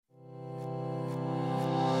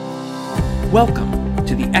Welcome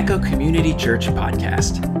to the Echo Community Church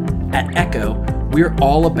podcast. At Echo, we're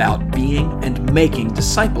all about being and making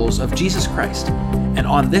disciples of Jesus Christ. And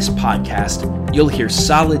on this podcast, you'll hear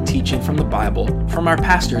solid teaching from the Bible from our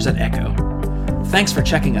pastors at Echo. Thanks for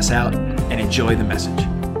checking us out and enjoy the message.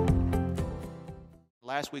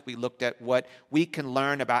 Last week we looked at what we can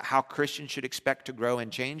learn about how Christians should expect to grow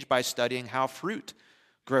and change by studying how fruit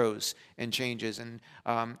grows and changes. And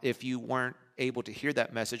if you weren't able to hear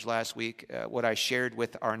that message last week, what I shared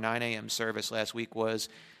with our 9 a.m. service last week was,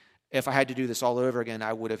 if I had to do this all over again,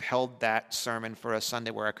 I would have held that sermon for a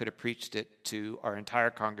Sunday where I could have preached it to our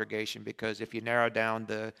entire congregation, because if you narrow down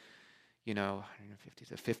the 50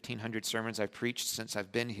 to 1,500 sermons I've preached since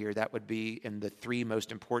I've been here, that would be in the three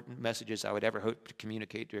most important messages I would ever hope to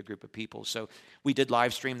communicate to a group of people. So we did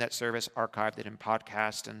live stream that service, archived it in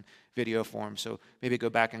podcast and video form. So maybe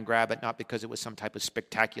go back and grab it, not because it was some type of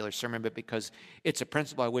spectacular sermon, but because it's a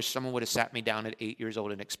principle I wish someone would have sat me down at 8 years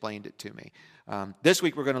old and explained it to me. This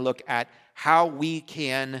week we're going to look at how we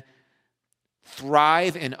can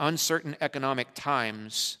thrive in uncertain economic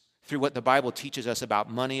times through what the Bible teaches us about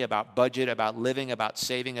money, about budget, about living, about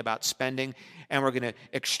saving, about spending. And we're going to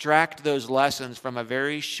extract those lessons from a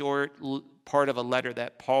very short part of a letter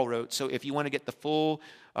that Paul wrote. So if you want to get the full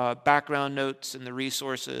background notes and the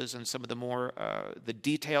resources and some of the more the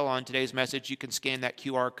detail on today's message, you can scan that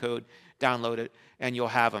QR code, download it, and you'll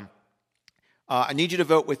have them. I need you to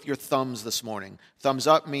vote with your thumbs this morning. Thumbs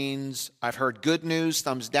up means I've heard good news.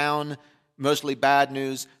 Thumbs down, mostly bad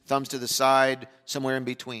news. Thumbs to the side, somewhere in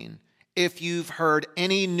between. If you've heard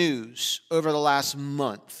any news over the last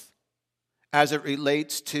month as it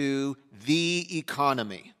relates to the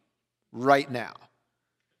economy right now,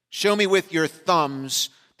 show me with your thumbs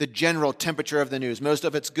the general temperature of the news. Most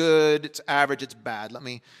of it's good, it's average, it's bad.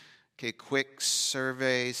 Quick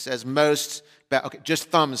survey says most bad. Okay, just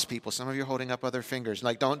thumbs, people. Some of you are holding up other fingers.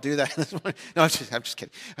 Don't do that. No, I'm just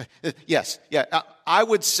kidding. Yes, yeah. I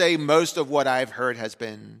would say most of what I've heard has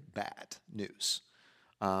been bad news.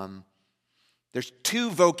 There's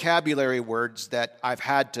two vocabulary words that I've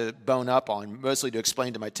had to bone up on, mostly to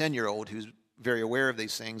explain to my 10-year-old who's very aware of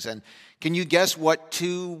these things. And can you guess what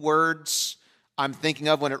two words I'm thinking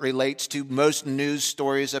of when it relates to most news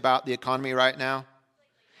stories about the economy right now?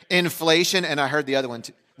 Inflation, and I heard the other one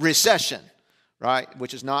too. Recession, right?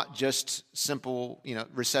 Which is not just simple,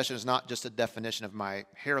 recession is not just a definition of my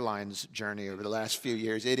hairline's journey over the last few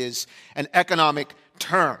years. It is an economic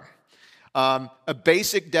term. A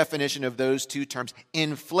basic definition of those two terms.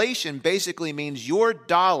 Inflation basically means your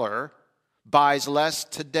dollar buys less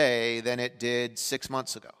today than it did 6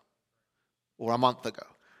 months ago or a month ago.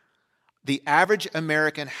 The average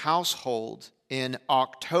American household in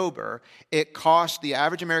October, it cost the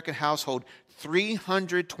average American household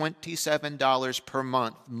 $327 per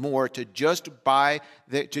month more to just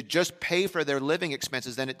pay for their living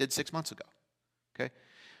expenses than it did 6 months ago. Okay?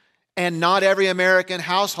 And not every American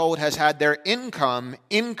household has had their income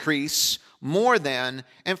increase more than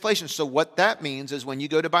inflation. So what that means is when you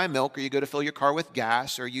go to buy milk, or you go to fill your car with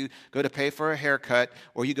gas, or you go to pay for a haircut,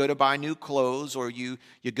 or you go to buy new clothes, or you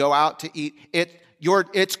go out to eat,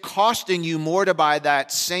 it's costing you more to buy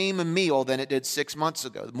that same meal than it did 6 months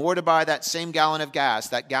ago. More to buy that same gallon of gas,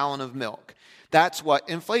 that gallon of milk. That's what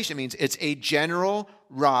inflation means. It's a general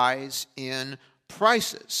rise in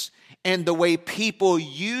prices. And the way people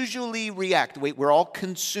usually react, we're all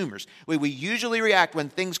consumers. The way we usually react when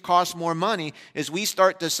things cost more money is we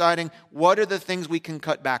start deciding what are the things we can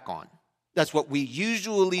cut back on. That's what we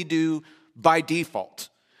usually do by default.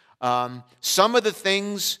 Some of the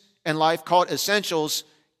things in life called essentials,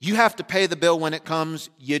 you have to pay the bill when it comes.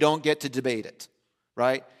 You don't get to debate it,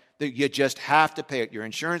 right? You just have to pay it. Your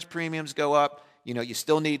insurance premiums go up. You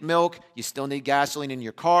still need milk. You still need gasoline in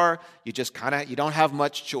your car. You don't have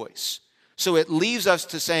much choice. So it leaves us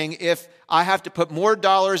to saying, if I have to put more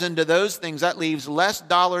dollars into those things, that leaves less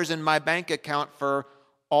dollars in my bank account for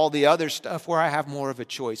all the other stuff where I have more of a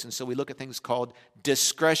choice. And so we look at things called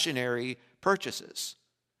discretionary purchases.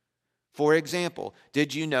 For example,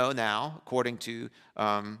 did you know now, according to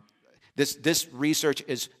this research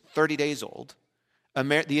is 30 days old,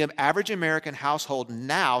 the average American household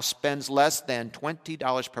now spends less than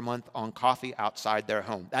 $20 per month on coffee outside their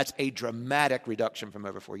home. That's a dramatic reduction from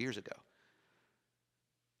over 4 years ago.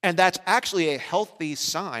 And that's actually a healthy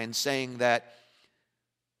sign, saying that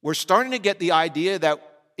we're starting to get the idea that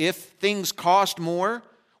if things cost more,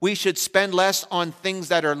 we should spend less on things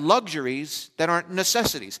that are luxuries that aren't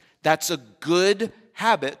necessities. That's a good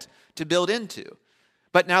habit to build into.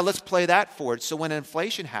 But now let's play that forward. So when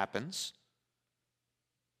inflation happens,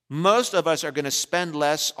 most of us are going to spend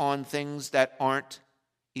less on things that aren't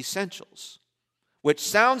essentials. which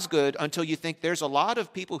sounds good until you think there's a lot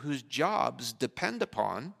of people whose jobs depend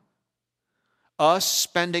upon us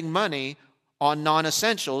spending money on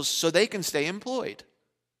non-essentials so they can stay employed.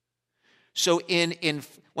 So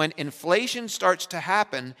when inflation starts to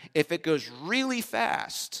happen, if it goes really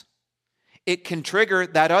fast, it can trigger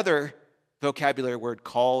that other vocabulary word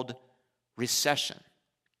called recession.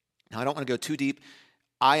 Now, I don't want to go too deep.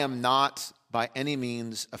 I am not by any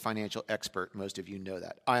means a financial expert. Most of you know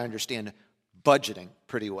that. I understand budgeting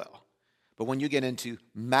pretty well. But when you get into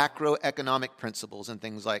macroeconomic principles and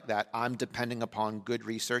things like that, I'm depending upon good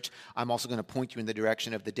research. I'm also going to point you in the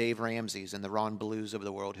direction of the Dave Ramseys and the Ron Blues of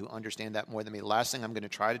the world who understand that more than me. The last thing I'm going to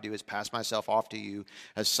try to do is pass myself off to you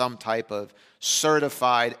as some type of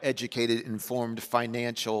certified, educated, informed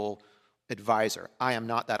financial advisor. I am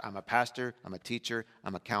not that. I'm a pastor, I'm a teacher,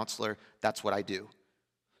 I'm a counselor. That's what I do.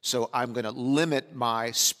 So I'm going to limit my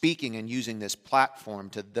speaking and using this platform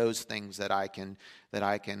to those things that I can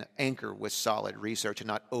anchor with solid research and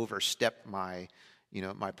not overstep my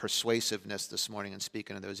persuasiveness this morning and speak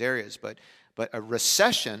into those areas. But a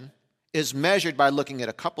recession is measured by looking at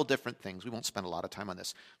a couple different things. We won't spend a lot of time on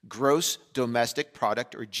this. Gross domestic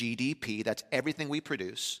product, or GDP, that's everything we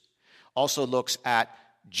produce. Also looks at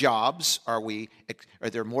jobs. Are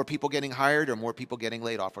there more people getting hired or more people getting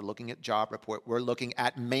laid off? We're looking at job report. We're looking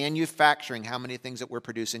at manufacturing, how many things that we're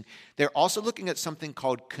producing. They're also looking at something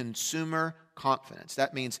called consumer confidence.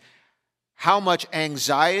 That means how much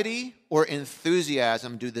anxiety or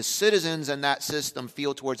enthusiasm do the citizens in that system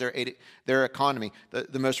feel towards their economy.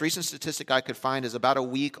 The most recent statistic I could find is about a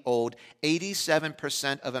week old.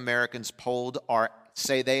 87% of Americans polled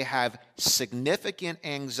say they have significant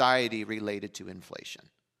anxiety related to inflation.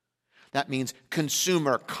 That means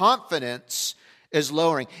consumer confidence is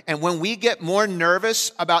lowering. And when we get more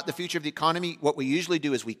nervous about the future of the economy, what we usually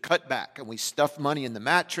do is we cut back and we stuff money in the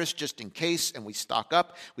mattress just in case, and we stock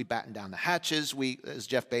up. We batten down the hatches. As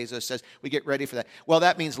Jeff Bezos says, we get ready for that. Well,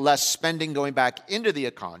 that means less spending going back into the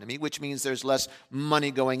economy, which means there's less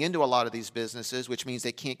money going into a lot of these businesses, which means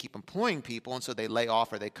they can't keep employing people, and so they lay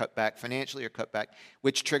off or they cut back financially or cut back,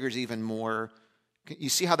 which triggers even more. You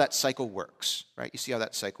see how that cycle works, right? You see how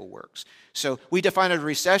that cycle works. So we define a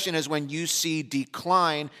recession as when you see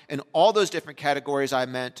decline in all those different categories I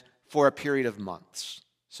meant for a period of months.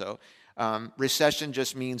 So recession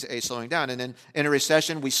just means a slowing down. And then in a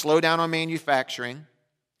recession, we slow down on manufacturing.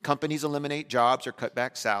 Companies eliminate jobs or cut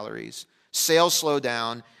back salaries. Sales slow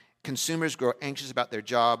down. Consumers grow anxious about their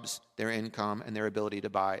jobs, their income, and their ability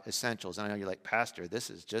to buy essentials. And I know you're like, Pastor,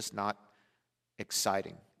 this is just not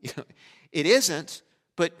exciting. It isn't,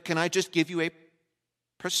 but can I just give you a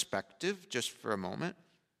perspective just for a moment?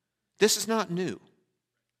 This is not new.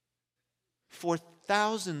 For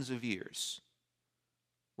thousands of years,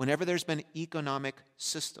 whenever there's been economic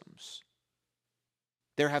systems,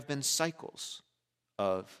 there have been cycles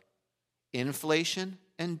of inflation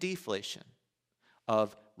and deflation,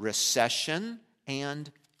 of recession and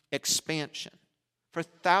expansion. For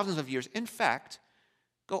thousands of years. In fact,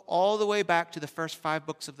 go all the way back to the first 5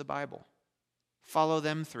 books of the Bible. Follow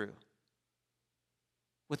them through.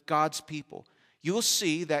 With God's people, you will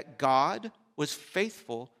see that God was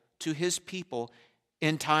faithful to his people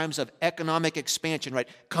in times of economic expansion, right?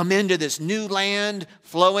 Come into this new land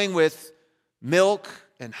flowing with milk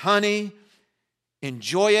and honey.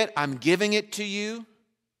 Enjoy it. I'm giving it to you.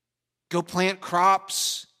 Go plant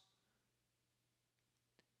crops.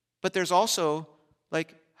 But there's also, how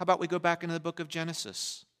about we go back into the book of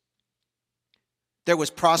Genesis? There was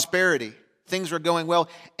prosperity. Things were going well.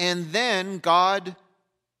 And then God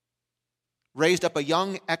raised up a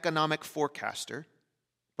young economic forecaster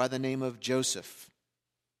by the name of Joseph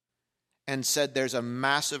and said, there's a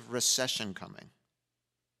massive recession coming.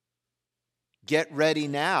 Get ready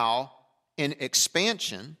now in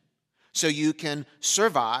expansion so you can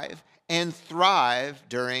survive and thrive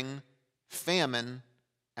during famine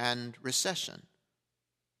and recession.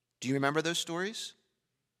 Do you remember those stories?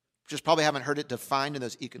 Just probably haven't heard it defined in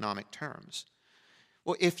those economic terms.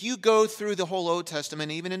 Well, if you go through the whole Old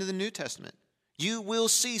Testament, even into the New Testament, you will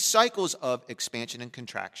see cycles of expansion and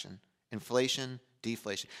contraction, inflation,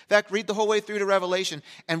 deflation. In fact, read the whole way through to Revelation,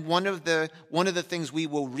 and one of the things we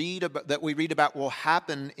read about will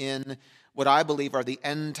happen in what I believe are the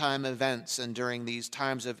end time events, and during these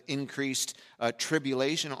times of increased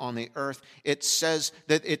tribulation on the earth, it says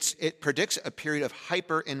that it predicts a period of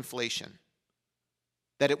hyperinflation.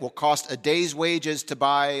 That it will cost a day's wages to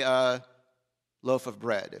buy a loaf of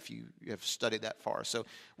bread, if you have studied that far. So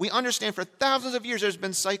we understand for thousands of years there's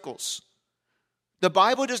been cycles. The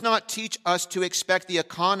Bible does not teach us to expect the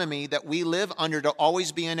economy that we live under to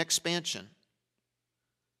always be in expansion.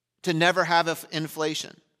 to never have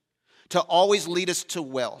inflation, to always lead us to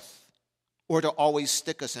wealth, or to always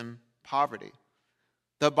stick us in poverty.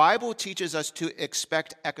 The Bible teaches us to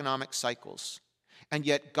expect economic cycles. And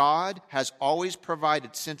yet God has always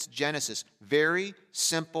provided, since Genesis, very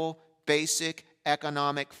simple, basic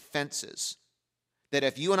economic fences. That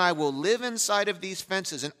if you and I will live inside of these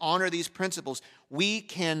fences and honor these principles, we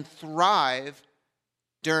can thrive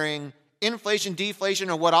during inflation, deflation,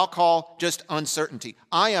 or what I'll call just uncertainty.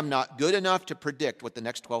 I am not good enough to predict what the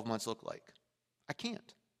next 12 months look like. I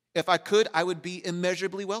can't. If I could, I would be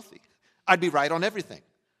immeasurably wealthy. I'd be right on everything.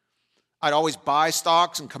 I'd always buy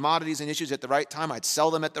stocks and commodities and issues at the right time. I'd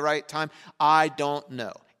sell them at the right time. I don't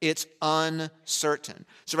know. It's uncertain.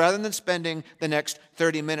 So rather than spending the next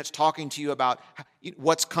 30 minutes talking to you about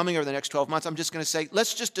what's coming over the next 12 months, I'm just going to say,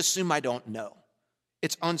 let's just assume I don't know.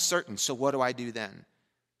 It's uncertain. So what do I do then?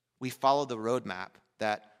 We follow the roadmap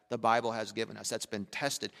that the Bible has given us that's been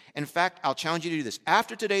tested. In fact, I'll challenge you to do this.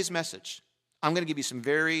 After today's message, during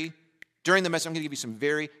the message, I'm going to give you some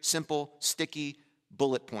very simple, sticky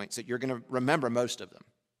bullet points that you're going to remember most of them.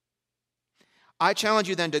 I challenge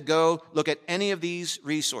you then to go look at any of these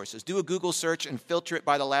resources. Do a Google search and filter it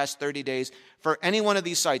by the last 30 days for any one of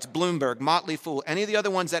these sites, Bloomberg, Motley Fool, any of the other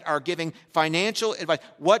ones that are giving financial advice.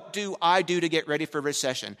 What do I do to get ready for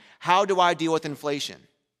recession? How do I deal with inflation?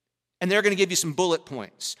 And they're going to give you some bullet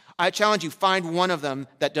points. I challenge you, find one of them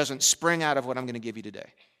that doesn't spring out of what I'm going to give you today.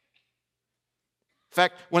 In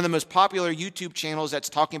fact, one of the most popular YouTube channels that's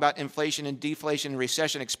talking about inflation and deflation and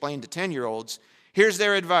recession explained to 10-year-olds, here's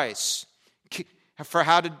their advice for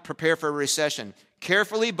how to prepare for a recession.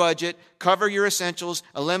 Carefully budget, cover your essentials,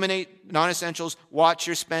 eliminate non-essentials, watch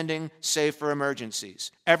your spending, save for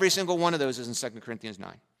emergencies. Every single one of those is in 2 Corinthians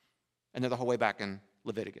 9. And they're the whole way back in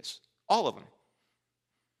Leviticus. All of them.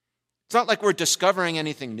 It's not like we're discovering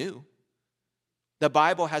anything new. The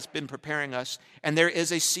Bible has been preparing us, and there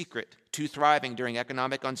is a secret to thriving during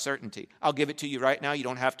economic uncertainty. I'll give it to you right now. You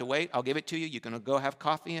don't have to wait. I'll give it to you. You can go have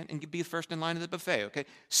coffee and be first in line at the buffet, okay?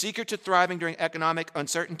 Secret to thriving during economic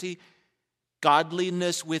uncertainty,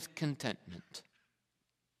 godliness with contentment.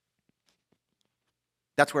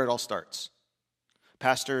 That's where it all starts.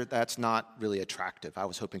 Pastor, that's not really attractive. I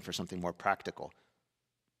was hoping for something more practical.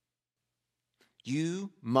 You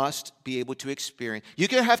must be able to experience. You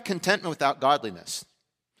can have contentment without godliness.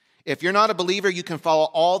 If you're not a believer, you can follow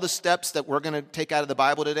all the steps that we're going to take out of the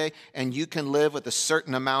Bible today, and you can live with a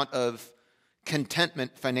certain amount of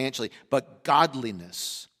contentment financially, but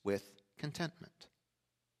godliness with contentment.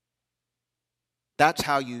 That's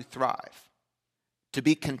how you thrive. To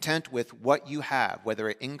be content with what you have, whether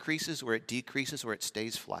it increases or it decreases or it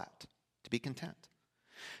stays flat. To be content.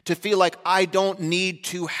 To feel like I don't need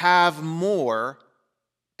to have more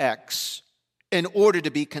X in order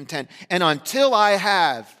to be content. And until I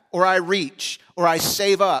have, or I reach, or I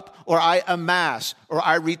save up, or I amass, or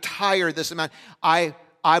I retire this amount, I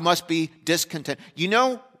must be discontent. You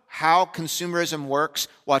know how consumerism works?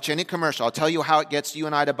 Watch any commercial. I'll tell you how it gets you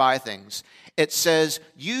and I to buy things. It says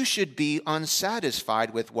you should be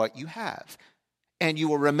unsatisfied with what you have. And you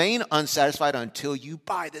will remain unsatisfied until you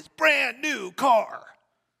buy this brand new car.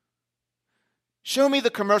 Show me the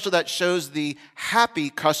commercial that shows the happy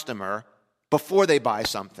customer before they buy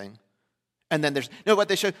something. And then what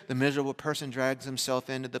they show, the miserable person drags himself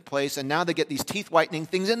into the place, and now they get these teeth whitening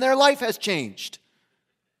things, and their life has changed.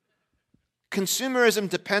 Consumerism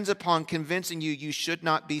depends upon convincing you should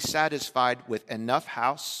not be satisfied with enough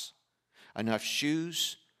house, enough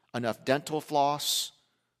shoes, enough dental floss,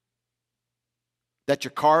 that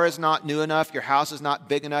your car is not new enough, your house is not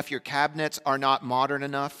big enough, your cabinets are not modern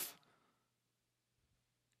enough,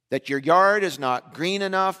 that your yard is not green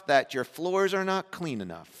enough, that your floors are not clean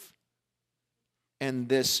enough. And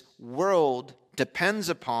this world depends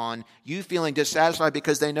upon you feeling dissatisfied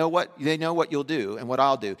because they know what you'll do and what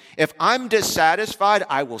I'll do. If I'm dissatisfied,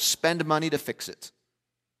 I will spend money to fix it.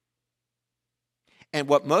 And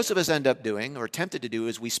what most of us end up doing or tempted to do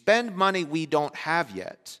is we spend money we don't have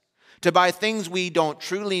yet to buy things we don't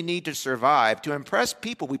truly need to survive, to impress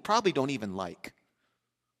people we probably don't even like.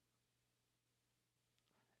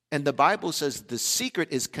 And the Bible says the secret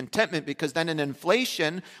is contentment, because then in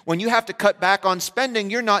inflation, when you have to cut back on spending,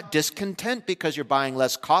 you're not discontent because you're buying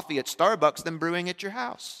less coffee at Starbucks than brewing at your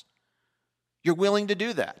house. You're willing to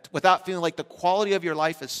do that without feeling like the quality of your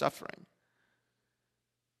life is suffering.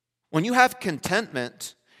 When you have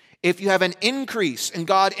contentment, if you have an increase and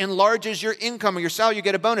God enlarges your income or your salary, you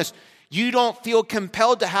get a bonus. You don't feel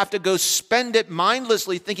compelled to have to go spend it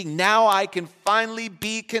mindlessly thinking, now I can finally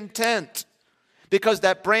be content. Because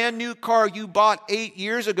that brand new car you bought 8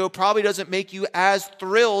 years ago probably doesn't make you as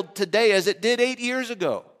thrilled today as it did 8 years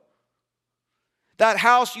ago. That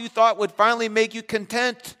house you thought would finally make you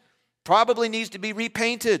content probably needs to be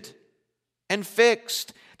repainted and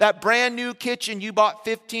fixed. That brand new kitchen you bought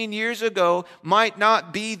 15 years ago might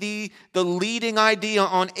not be the leading idea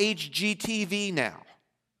on HGTV now.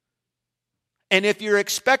 And if you're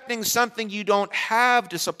expecting something you don't have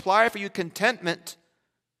to supply for you contentment,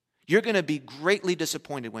 you're going to be greatly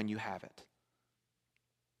disappointed when you have it.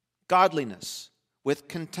 Godliness with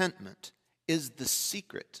contentment is the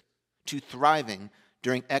secret to thriving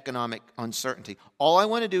during economic uncertainty. All I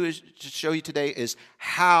want to do is to show you today is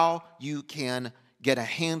how you can get a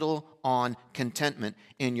handle on contentment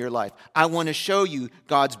in your life. I want to show you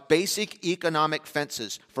God's basic economic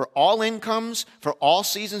fences for all incomes, for all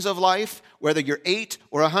seasons of life, whether you're 8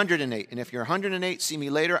 or 108. And if you're 108, see me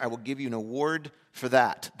later. I will give you an award for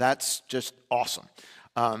that. That's just awesome.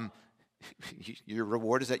 Your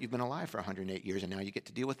reward is that you've been alive for 108 years and now you get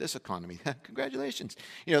to deal with this economy. Congratulations.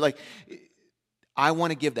 I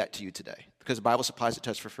want to give that to you today because the Bible supplies it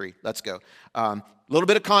to us for free. Let's go. A little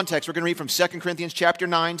bit of context. We're going to read from 2 Corinthians chapter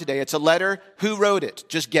 9 today. It's a letter. Who wrote it?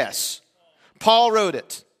 Just guess. Paul wrote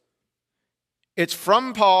it. It's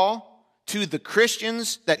from Paul to the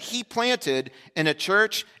Christians that he planted in a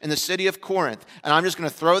church in the city of Corinth. And I'm just going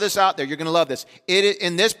to throw this out there. You're going to love this.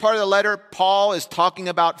 In this part of the letter, Paul is talking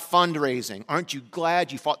about fundraising. Aren't you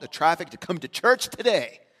glad you fought the traffic to come to church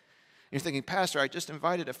today? You're thinking, Pastor, I just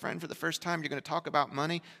invited a friend for the first time. You're going to talk about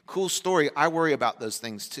money? Cool story. I worry about those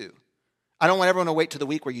things too. I don't want everyone to wait till the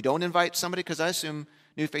week where you don't invite somebody because I assume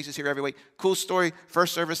new faces here every week. Cool story.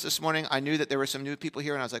 First service this morning, I knew that there were some new people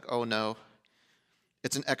here and I was like, oh no.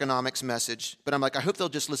 It's an economics message. But I'm like, I hope they'll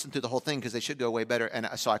just listen through the whole thing because they should go way better. And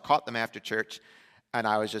so I caught them after church and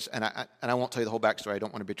I was just, and I won't tell you the whole backstory. I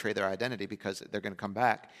don't want to betray their identity because they're going to come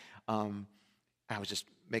back. I was just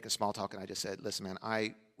making small talk and I just said, listen, man,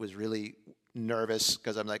 I was really nervous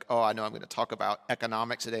because I'm like, oh, I know I'm going to talk about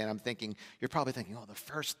economics today. And I'm thinking, you're probably thinking, oh, the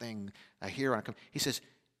first thing I hear when I come. He says,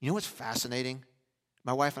 you know what's fascinating?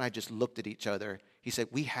 My wife and I just looked at each other. He said,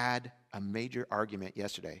 we had a major argument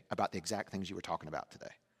yesterday about the exact things you were talking about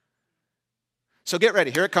today. So get ready.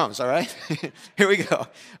 Here it comes, all right? Here we go.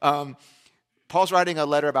 Paul's writing a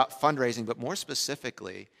letter about fundraising, but more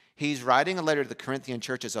specifically, he's writing a letter to the Corinthian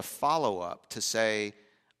church as a follow-up to say,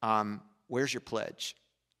 where's your pledge?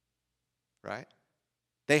 Right?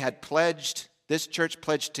 They had pledged, this church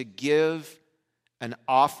pledged to give an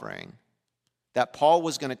offering that Paul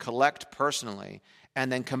was going to collect personally and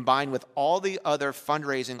then combine with all the other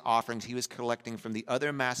fundraising offerings he was collecting from the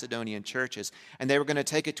other Macedonian churches. And they were going to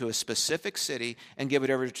take it to a specific city and give it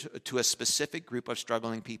over to a specific group of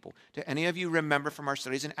struggling people. Do any of you remember from our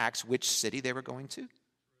studies in Acts which city they were going to?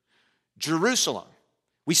 Jerusalem.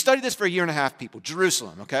 We studied this for 1.5 years, people.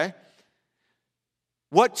 Jerusalem, okay?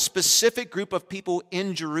 What specific group of people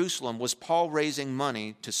in Jerusalem was Paul raising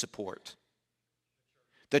money to support?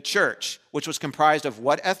 The church, which was comprised of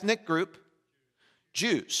what ethnic group?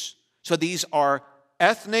 Jews. So these are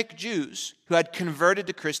ethnic Jews who had converted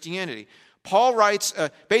to Christianity. Paul writes,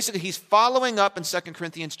 basically he's following up in 2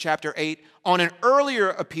 Corinthians chapter 8 on an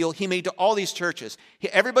earlier appeal he made to all these churches.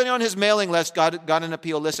 Everybody on his mailing list got an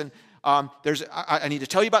appeal. Listen, I need to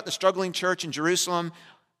tell you about the struggling church in Jerusalem.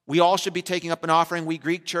 We all should be taking up an offering. We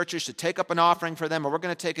Greek churches should take up an offering for them, or we're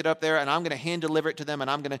going to take it up there, and I'm going to hand deliver it to them,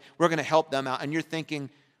 and we're going to help them out. And you're thinking,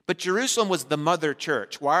 but Jerusalem was the mother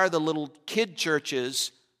church. Why are the little kid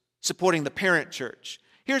churches supporting the parent church?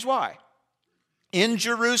 Here's why. In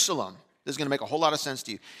Jerusalem, this is going to make a whole lot of sense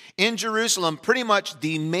to you. In Jerusalem, pretty much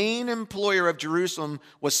the main employer of Jerusalem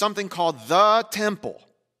was something called the temple.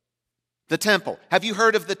 The temple. Have you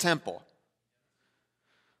heard of the temple?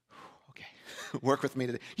 Okay, work with me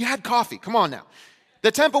today. You had coffee. Come on now.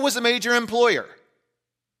 The temple was a major employer.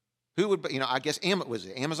 Who would, I guess, was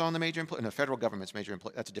it Amazon the major employer? No, federal government's major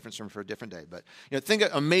employer. That's a different term for a different day. But, think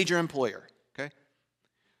of a major employer, okay?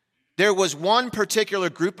 There was one particular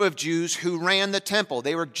group of Jews who ran the temple.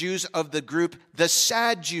 They were Jews of the group, the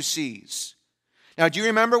Sadducees. Now, do you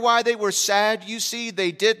remember why they were Sadducees?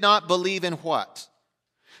 They did not believe in what?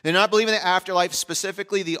 They did not believe in the afterlife,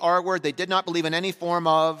 specifically the R word. They did not believe in any form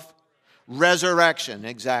of resurrection.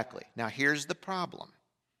 Exactly. Now, here's the problem.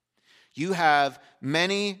 You have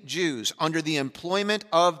many Jews under the employment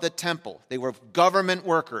of the temple. They were government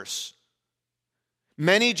workers.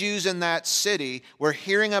 Many Jews in that city were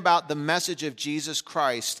hearing about the message of Jesus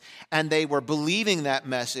Christ, and they were believing that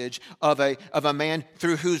message of a man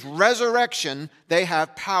through whose resurrection they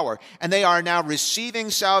have power. And they are now receiving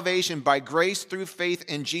salvation by grace through faith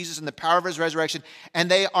in Jesus and the power of his resurrection. And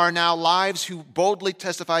they are now lives who boldly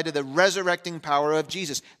testify to the resurrecting power of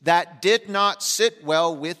Jesus. That did not sit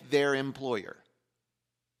well with their employer.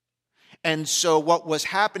 And so what was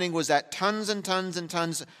happening was that tons and tons and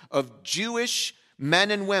tons of Jewish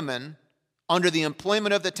men and women under the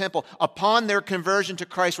employment of the temple, upon their conversion to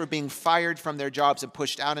Christ, were being fired from their jobs and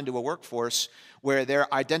pushed out into a workforce where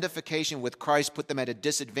their identification with Christ put them at a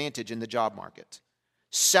disadvantage in the job market.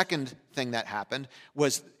 Second thing that happened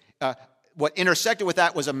was what intersected with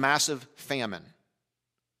that was a massive famine.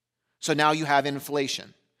 So now you have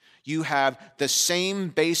inflation. You have the same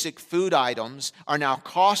basic food items are now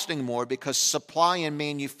costing more because supply and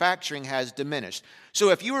manufacturing has diminished. So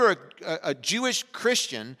if you were a Jewish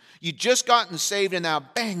Christian, you just gotten saved and now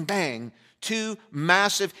bang, bang, two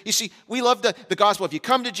massive. You see, we love the gospel. If you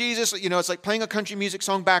come to Jesus, it's like playing a country music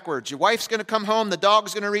song backwards. Your wife's going to come home, the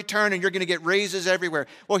dog's going to return, and you're going to get raises everywhere.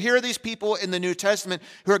 Well, here are these people in the New Testament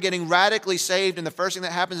who are getting radically saved, and the first thing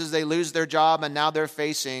that happens is they lose their job, and now they're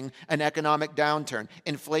facing an economic downturn,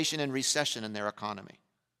 inflation and recession in their economy.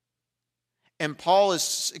 And Paul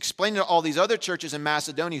is explaining to all these other churches in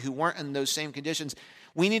Macedonia who weren't in those same conditions,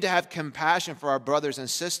 we need to have compassion for our brothers and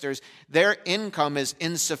sisters. Their income is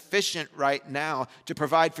insufficient right now to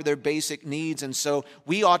provide for their basic needs, and so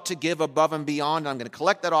we ought to give above and beyond. I'm going to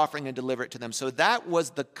collect that offering and deliver it to them. So that was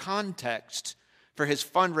the context for his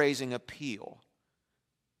fundraising appeal.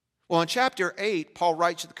 Well, in chapter 8, Paul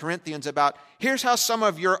writes to the Corinthians about, here's how some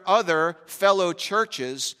of your other fellow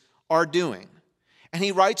churches are doing. And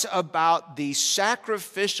he writes about the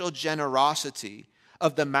sacrificial generosity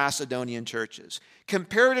of the Macedonian churches.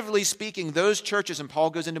 Comparatively speaking, those churches, and Paul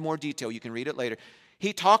goes into more detail, you can read it later,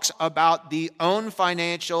 he talks about the own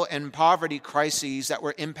financial and poverty crises that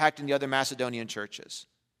were impacting the other Macedonian churches.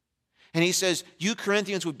 And he says, you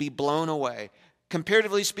Corinthians would be blown away.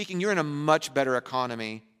 Comparatively speaking, you're in a much better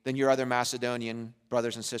economy than your other Macedonian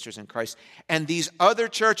brothers and sisters in Christ. And these other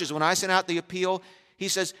churches, when I sent out the appeal, he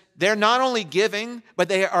says, they're not only giving, but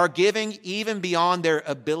they are giving even beyond their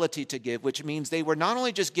ability to give, which means they were not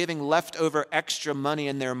only just giving leftover extra money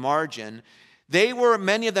in their margin, they were,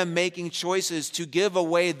 many of them, making choices to give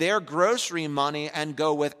away their grocery money and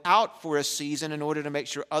go without for a season in order to make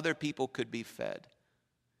sure other people could be fed.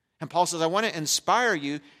 And Paul says, I want to inspire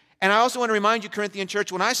you. And I also want to remind you, Corinthian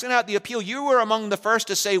church, when I sent out the appeal, you were among the first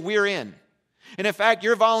to say, we're in. And in fact,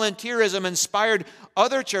 your volunteerism inspired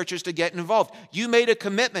other churches to get involved. You made a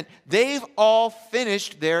commitment. They've all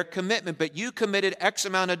finished their commitment, but you committed X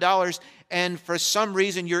amount of dollars, and for some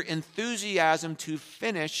reason your enthusiasm to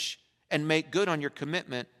finish and make good on your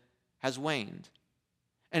commitment has waned.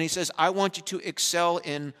 And he says, I want you to excel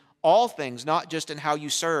in all things, not just in how you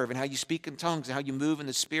serve and how you speak in tongues and how you move in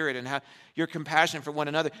the Spirit and how you're compassionate for one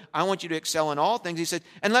another. I want you to excel in all things. He said,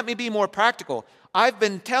 and let me be more practical. I've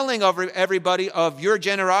been telling everybody of your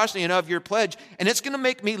generosity and of your pledge, and it's going to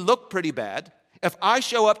make me look pretty bad if I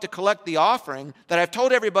show up to collect the offering that I've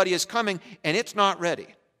told everybody is coming and it's not ready.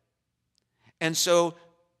 And so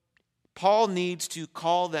Paul needs to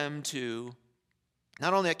call them to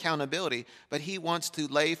not only accountability, but he wants to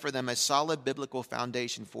lay for them a solid biblical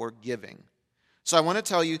foundation for giving. So I want to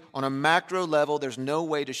tell you, on a macro level, there's no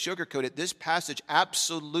way to sugarcoat it. This passage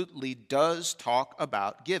absolutely does talk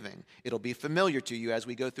about giving. It'll be familiar to you as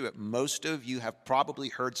we go through it. Most of you have probably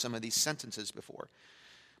heard some of these sentences before.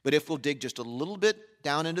 But if we'll dig just a little bit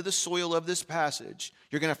down into the soil of this passage,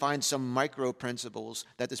 you're going to find some micro principles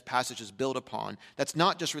that this passage is built upon that's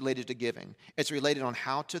not just related to giving. It's related on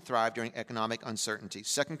how to thrive during economic uncertainty.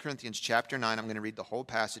 2 Corinthians chapter 9, I'm going to read the whole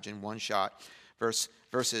passage in one shot,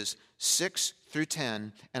 verses 6 through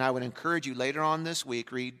 10. And I would encourage you later on this week,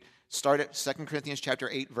 start at 2 Corinthians chapter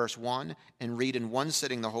 8, verse 1, and read in one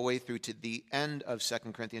sitting the whole way through to the end of 2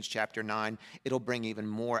 Corinthians chapter 9. It'll bring even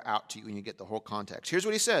more out to you when you get the whole context. Here's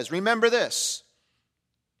what he says. Remember this.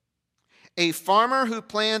 A farmer who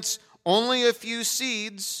plants only a few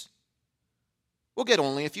seeds will get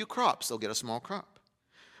only a few crops. They'll get a small crop.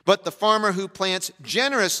 But the farmer who plants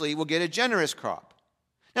generously will get a generous crop.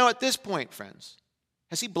 Now, at this point, friends,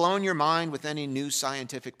 has he blown your mind with any new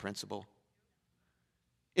scientific principle?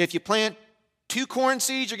 If you plant 2 corn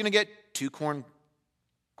seeds, you're going to get 2 corn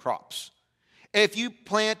crops. If you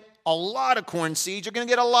plant a lot of corn seeds, you're going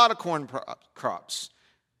to get a lot of corn crops.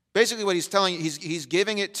 Basically what he's telling you, he's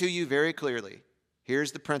giving it to you very clearly.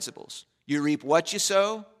 Here's the principles. You reap what you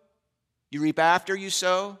sow. You reap after you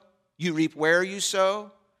sow. You reap where you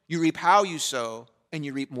sow. You reap how you sow. And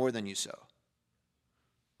you reap more than you sow.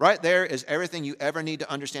 Right there is everything you ever need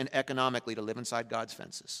to understand economically to live inside God's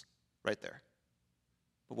fences. Right there.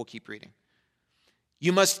 But we'll keep reading.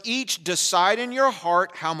 You must each decide in your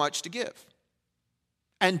heart how much to give.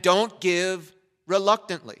 And don't give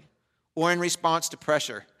reluctantly or in response to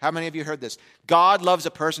pressure. How many of you heard this? God loves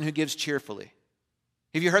a person who gives cheerfully.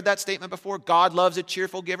 Have you heard that statement before? God loves a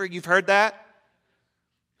cheerful giver. You've heard that?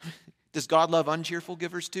 Does God love uncheerful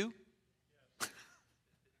givers too?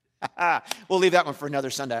 We'll leave that one for another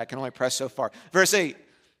Sunday. I can only press so far. Verse 8.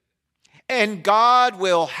 And God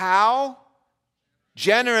will how?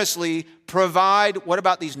 Generously provide. What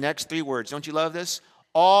about these next three words? Don't you love this?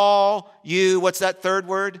 All you. What's that third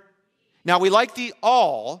word? Now we like the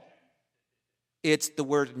all. It's the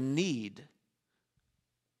word need.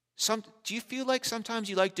 Do you feel like sometimes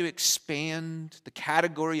you like to expand the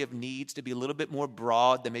category of needs to be a little bit more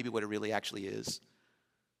broad than maybe what it really actually is?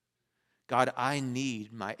 God, I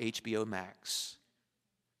need my HBO Max.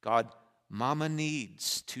 God, Mama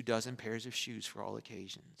needs 24 pairs of shoes for all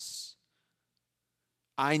occasions.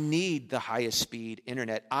 I need the highest speed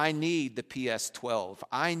internet. I need the PS12.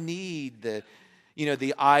 I need the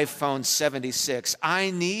iPhone 76.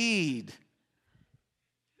 I need.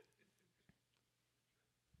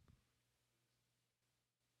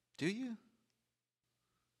 Do you?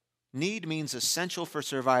 Need means essential for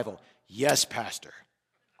survival. Yes, Pastor.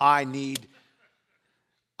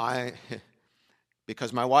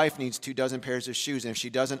 Because my wife needs 24 pairs of shoes, and if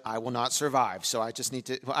she doesn't, I will not survive. So I just need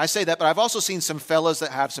to, I say that, but I've also seen some fellas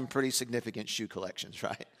that have some pretty significant shoe collections,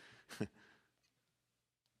 right?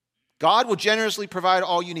 God will generously provide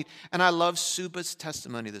all you need. And I love Suba's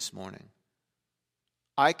testimony this morning.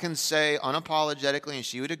 I can say unapologetically, and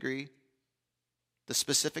she would agree, the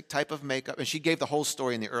specific type of makeup, and she gave the whole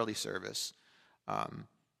story in the early service.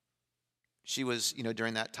 She was,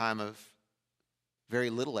 during that time of very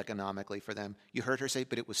little economically for them. You heard her say,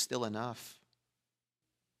 but it was still enough.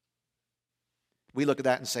 We look at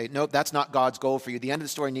that and say, nope, that's not God's goal for you. The end of the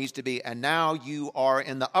story needs to be, and now you are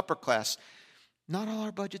in the upper class. Not all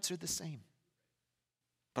our budgets are the same,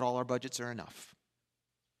 but all our budgets are enough.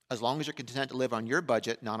 As long as you're content to live on your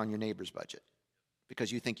budget, not on your neighbor's budget,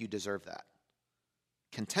 because you think you deserve that.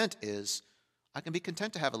 Content is, I can be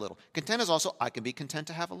content to have a little. Content is also, I can be content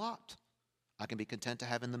to have a lot. I can be content to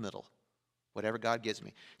have in the middle, whatever God gives me.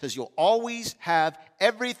 It says you'll always have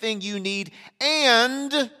everything you need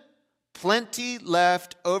and plenty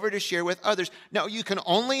left over to share with others. Now, you can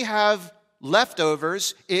only have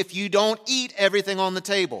leftovers if you don't eat everything on the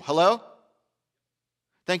table. Hello?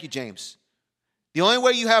 Thank you, James. The only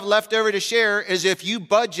way you have leftover to share is if you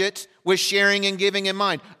budget with sharing and giving in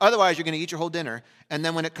mind. Otherwise, you're going to eat your whole dinner. And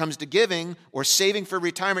then when it comes to giving or saving for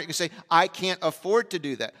retirement, you can say, I can't afford to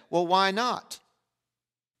do that. Well, why not?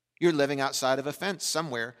 You're living outside of a fence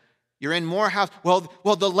somewhere. You're in more house. Well,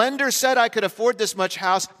 the lender said I could afford this much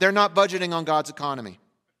house. They're not budgeting on God's economy.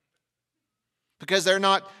 Because they're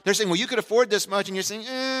saying, well, you could afford this much. And you're saying,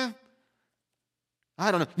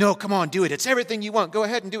 I don't know. No, come on, do it. It's everything you want. Go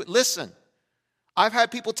ahead and do it. Listen. I've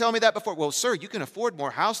had people tell me that before. Well, sir, you can afford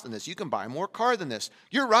more house than this. You can buy more car than this.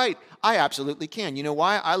 You're right. I absolutely can. You know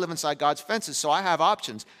why? I live inside God's fences, so I have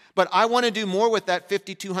options. But I want to do more with that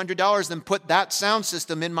 $5,200 than put that sound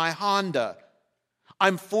system in my Honda.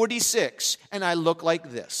 I'm 46, and I look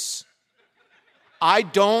like this. I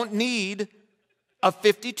don't need a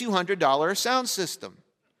 $5,200 sound system.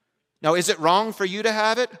 Now, is it wrong for you to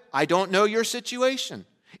have it? I don't know your situation.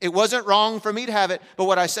 It wasn't wrong for me to have it, but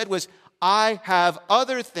what I said was, I have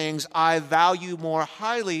other things I value more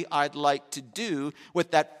highly I'd like to do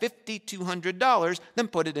with that $5,200 than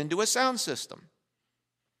put it into a sound system.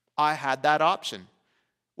 I had that option.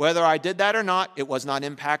 Whether I did that or not, it was not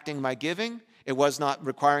impacting my giving. It was not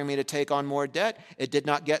requiring me to take on more debt. It did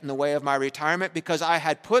not get in the way of my retirement because I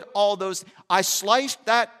had put all those, I sliced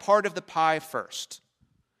that part of the pie first.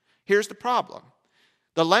 Here's the problem.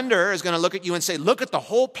 The lender is going to look at you and say, look at the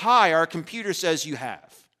whole pie our computer says you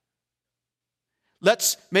have.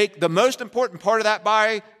 Let's make the most important part of that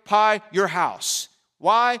pie your house.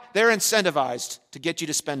 Why? They're incentivized to get you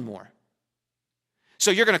to spend more.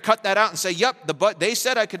 So you're going to cut that out and say, yep, they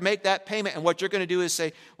said I could make that payment. And what you're going to do is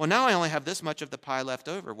say, well, now I only have this much of the pie left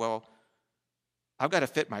over. Well, I've got to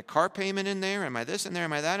fit my car payment in there. Am I this in there?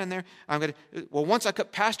 Am I that in there? Once I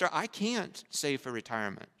cut, Pastor, I can't save for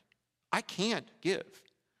retirement. I can't give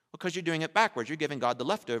because you're doing it backwards. You're giving God the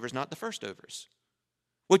leftovers, not the first overs.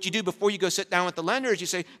 What you do before you go sit down with the lender is you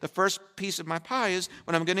say, the first piece of my pie is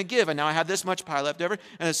what I'm going to give, and now I have this much pie left over.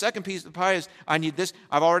 And the second piece of the pie is I need this.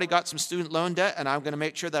 I've already got some student loan debt, and I'm going to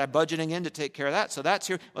make sure that I'm budgeting in to take care of that. So that's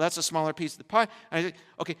here. Well, that's a smaller piece of the pie. And I say,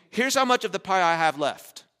 okay, here's how much of the pie I have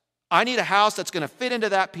left. I need a house that's going to fit into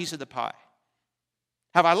that piece of the pie.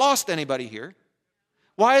 Have I lost anybody here?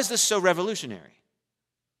 Why is this so revolutionary?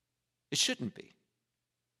 It shouldn't be.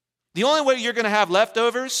 The only way you're going to have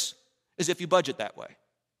leftovers is if you budget that way.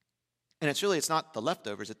 And it's not the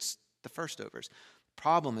leftovers, it's the first overs.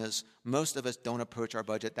 Problem is, most of us don't approach our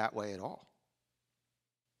budget that way at all.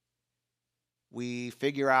 We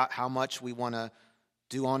figure out how much we want to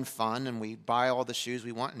do on fun, and we buy all the shoes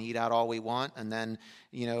we want and eat out all we want. And then,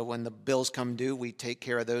 when the bills come due, we take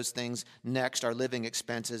care of those things next, our living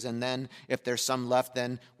expenses. And then if there's some left,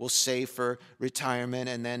 then we'll save for retirement.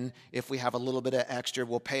 And then if we have a little bit of extra,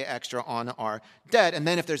 we'll pay extra on our debt. And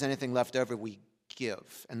then if there's anything left over, we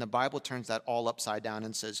give. And the Bible turns that all upside down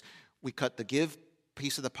and says, we cut the give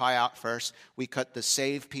piece of the pie out first, we cut the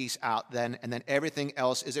save piece out then, and then everything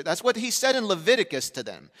else is there. That's what he said in Leviticus to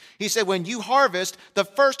them. He said, when you harvest, the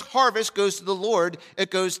first harvest goes to the Lord, it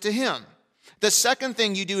goes to him. The second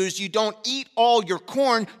thing you do is you don't eat all your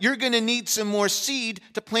corn. You're going to need some more seed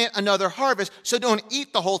to plant another harvest. So don't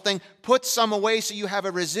eat the whole thing. Put some away so you have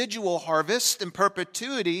a residual harvest in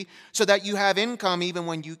perpetuity so that you have income even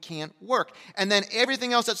when you can't work. And then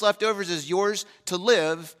everything else that's left over is yours to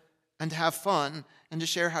live and to have fun and to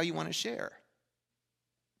share how you want to share.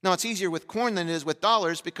 Now, it's easier with corn than it is with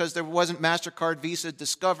dollars because there wasn't MasterCard, Visa,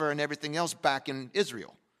 Discover, and everything else back in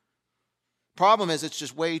Israel. Problem is, it's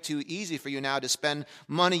just way too easy for you now to spend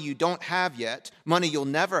money you don't have yet, money you'll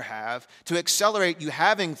never have, to accelerate you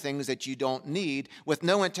having things that you don't need with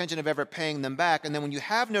no intention of ever paying them back. And then when you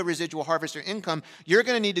have no residual harvest or income, you're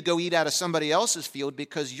going to need to go eat out of somebody else's field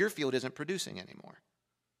because your field isn't producing anymore.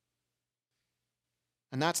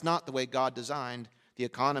 And that's not the way God designed the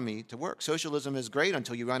economy to work. Socialism is great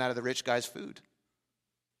until you run out of the rich guy's food.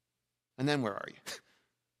 And then where are you?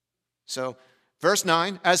 So, verse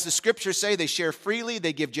 9, as the scriptures say, they share freely,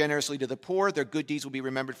 they give generously to the poor, their good deeds will be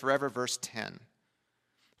remembered forever. Verse 10,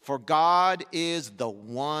 for God is the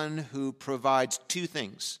one who provides two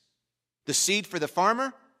things. The seed for the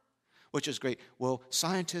farmer, which is great. Well,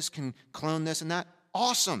 scientists can clone this and that.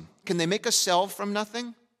 Awesome. Can they make a cell from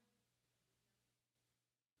nothing?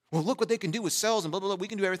 Well, look what they can do with cells and blah, blah, blah. We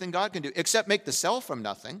can do everything God can do, except make the cell from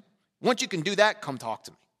nothing. Once you can do that, come talk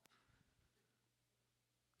to me.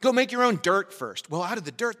 Go make your own dirt first. Well, out of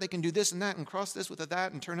the dirt, they can do this and that and cross this with a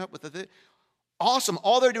that and turn up with a this. Awesome.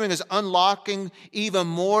 All they're doing is unlocking even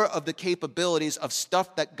more of the capabilities of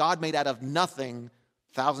stuff that God made out of nothing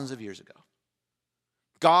thousands of years ago.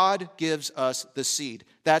 God gives us the seed.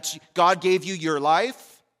 God gave you your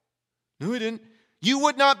life. No, he didn't. You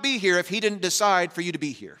would not be here if he didn't decide for you to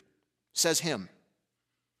be here, says him.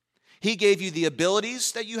 He gave you the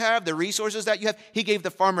abilities that you have, the resources that you have. He gave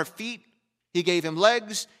the farmer feet. He gave him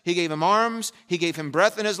legs. He gave him arms. He gave him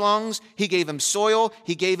breath in his lungs. He gave him soil.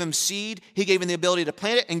 He gave him seed. He gave him the ability to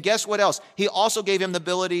plant it. And guess what else? He also gave him the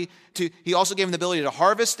ability to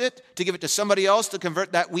harvest it, to give it to somebody else to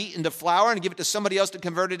convert that wheat into flour, and give it to somebody else to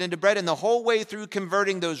convert it into bread. And the whole way through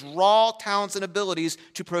converting those raw talents and abilities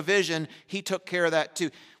to provision, he took care of that too.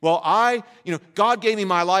 Well, God gave me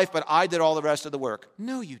my life, but I did all the rest of the work.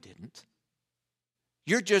 No, you didn't.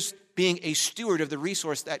 You're just being a steward of the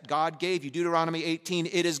resource that God gave you. Deuteronomy 18,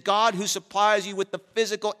 it is God who supplies you with the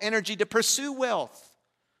physical energy to pursue wealth.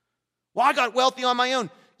 Well, I got wealthy on my own.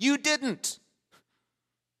 You didn't.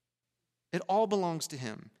 It all belongs to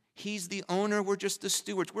him. He's the owner. We're just the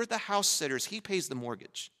stewards. We're the house sitters. He pays the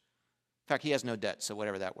mortgage. In fact, he has no debt, so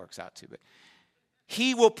whatever that works out to. But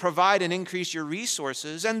he will provide and increase your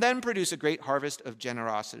resources and then produce a great harvest of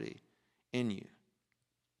generosity in you.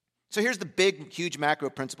 So here's the big, huge macro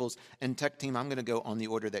principles. And tech team, I'm going to go on the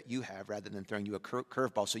order that you have rather than throwing you a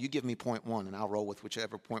curveball. So you give me point one, and I'll roll with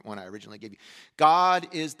whichever point one I originally gave you. God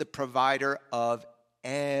is the provider of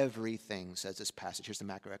everything, says this passage. Here's the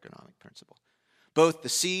macroeconomic principle. Both the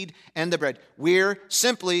seed and the bread. We're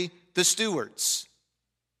simply the stewards.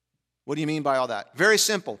 What do you mean by all that? Very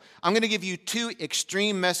simple. I'm going to give you two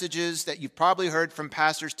extreme messages that you've probably heard from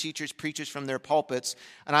pastors, teachers, preachers from their pulpits,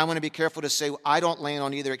 and I want to be careful to say I don't land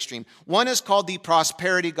on either extreme. One is called the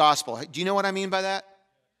prosperity gospel. Do you know what I mean by that?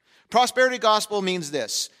 Prosperity gospel means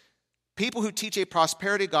this. People who teach a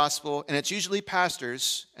prosperity gospel, and it's usually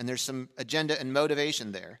pastors, and there's some agenda and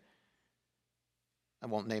motivation there. I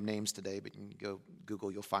won't name names today, but you can go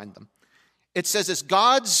Google, you'll find them. It says this: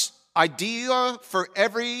 God's idea for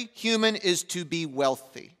every human is to be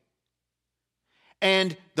wealthy.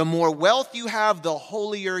 And the more wealth you have, the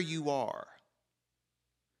holier you are.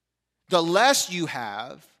 The less you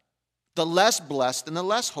have, the less blessed and the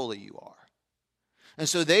less holy you are. And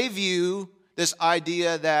so they view this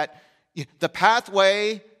idea that the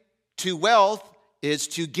pathway to wealth is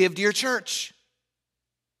to give to your church.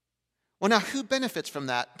 Well, now, who benefits from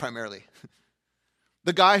that primarily?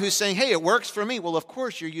 The guy who's saying, hey, it works for me. Well, of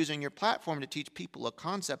course, you're using your platform to teach people a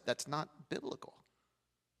concept that's not biblical.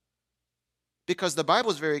 Because the Bible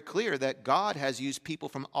is very clear that God has used people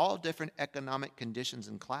from all different economic conditions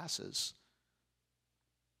and classes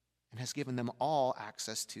and has given them all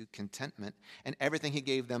access to contentment. And everything he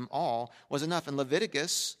gave them all was enough. In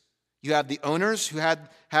Leviticus, you have the owners who had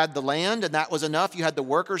the land, and that was enough. You had the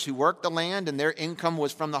workers who worked the land, and their income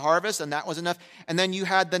was from the harvest, and that was enough. And then you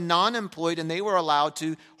had the non-employed, and they were allowed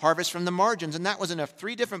to harvest from the margins, and that was enough.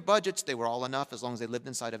 3 different budgets, they were all enough as long as they lived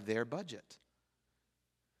inside of their budget.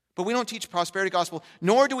 But we don't teach prosperity gospel,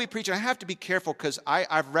 nor do we preach. And I have to be careful because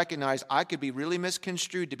I've recognized I could be really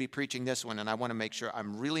misconstrued to be preaching this one, and I want to make sure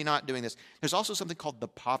I'm really not doing this. There's also something called the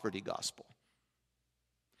poverty gospel.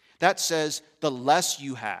 That says the less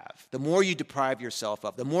you have, the more you deprive yourself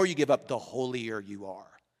of, the more you give up, the holier you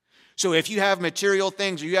are. So if you have material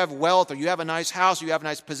things, or you have wealth, or you have a nice house, or you have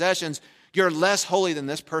nice possessions, you're less holy than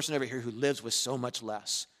this person over here who lives with so much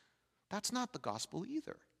less. That's not the gospel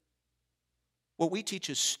either. What we teach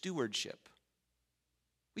is stewardship.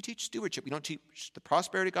 We teach stewardship. We don't teach the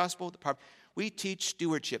prosperity gospel. We teach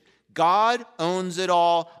stewardship. God owns it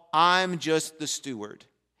all. I'm just the steward.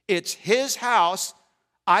 It's his house.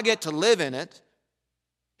 I get to live in it.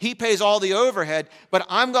 He pays all the overhead, but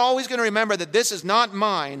I'm always going to remember that this is not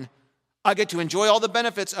mine. I get to enjoy all the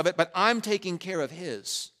benefits of it, but I'm taking care of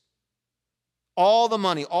his. All the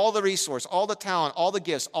money, all the resource, all the talent, all the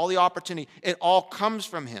gifts, all the opportunity, it all comes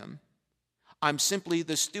from him. I'm simply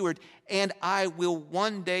the steward, and I will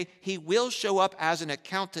one day, he will show up as an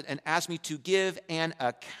accountant and ask me to give an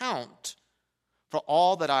account for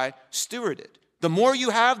all that I stewarded. The more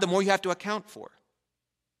you have, the more you have to account for.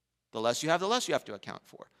 The less you have, the less you have to account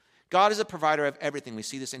for. God is a provider of everything. We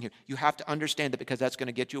see this in here. You have to understand that because that's going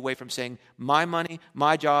to get you away from saying, my money,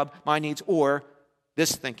 my job, my needs, or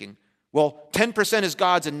this thinking, well, 10% is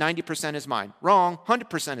God's and 90% is mine. Wrong,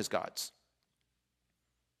 100% is God's.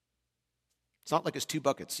 It's not like it's 2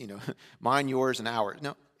 buckets, mine, yours, and ours.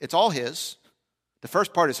 No, it's all his. The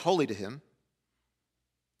first part is holy to him.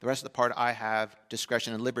 The rest of the part, I have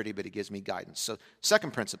discretion and liberty, but he gives me guidance. So,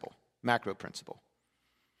 second principle, macro principle.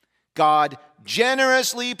 God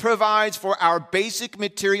generously provides for our basic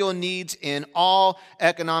material needs in all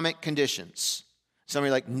economic conditions. Some are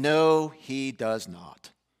like, no, he does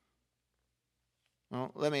not.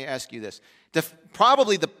 Well, let me ask you this.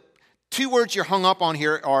 Probably the 2 words you're hung up on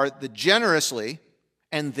here are the generously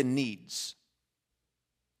and the needs.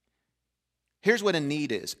 Here's what a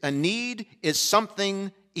need is. A need is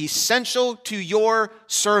something essential to your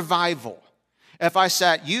survival. If I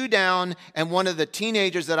sat you down and one of the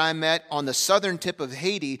teenagers that I met on the southern tip of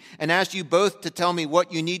Haiti and asked you both to tell me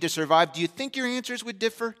what you need to survive, do you think your answers would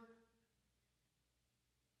differ?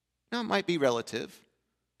 No, it might be relative.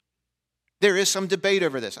 There is some debate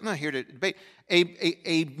over this. I'm not here to debate.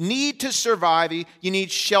 A need to survive, you need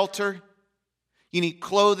shelter, you need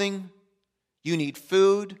clothing, you need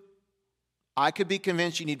food. I could be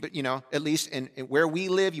convinced you need, at least in where we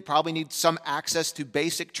live, you probably need some access to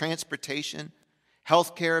basic transportation,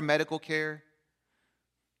 health care, medical care.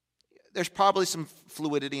 There's probably some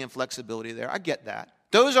fluidity and flexibility there. I get that.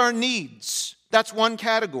 Those are needs. That's one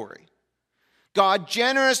category. God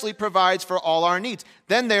generously provides for all our needs.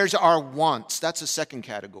 Then there's our wants. That's a second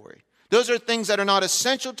category. Those are things that are not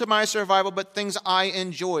essential to my survival, but things I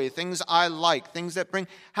enjoy, things I like, things that bring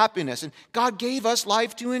happiness. And God gave us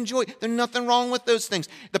life to enjoy. There's nothing wrong with those things.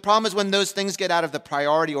 The problem is when those things get out of the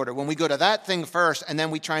priority order, when we go to that thing first, and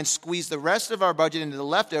then we try and squeeze the rest of our budget into the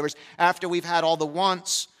leftovers after we've had all the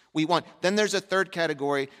wants we want. Then there's a third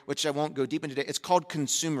category, which I won't go deep into today. It's called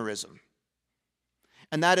consumerism.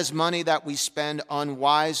 And that is money that we spend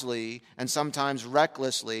unwisely and sometimes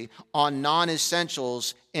recklessly on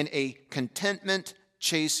non-essentials in a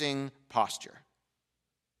contentment-chasing posture.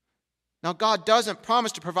 Now, God doesn't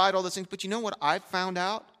promise to provide all those things, but you know what I've found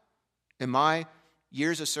out in my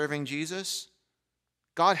years of serving Jesus?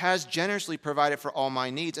 God has generously provided for all my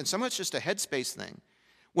needs, and some of it's just a headspace thing.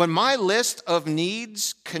 When my list of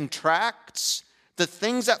needs contracts, the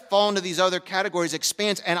things that fall into these other categories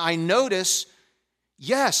expands, and I notice,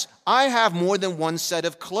 yes, I have more than one set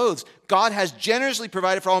of clothes. God has generously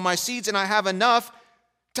provided for all my needs, and I have enough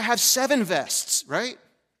to have 7 vests, right?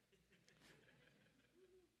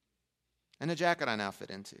 And a jacket I now fit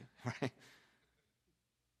into, right?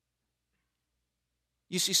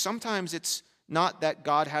 You see, sometimes it's not that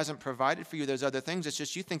God hasn't provided for you those other things. It's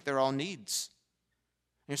just you think they're all needs.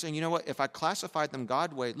 And you're saying, you know what? If I classified them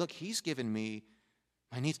God way, look, he's given me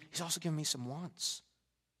my needs. He's also given me some wants,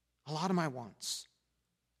 a lot of my wants.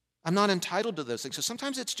 I'm not entitled to those things. So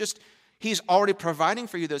sometimes it's just he's already providing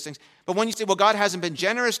for you those things. But when you say, well, God hasn't been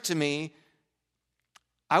generous to me,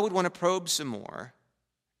 I would want to probe some more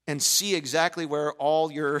and see exactly where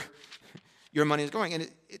all your money is going.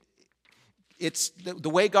 And it's the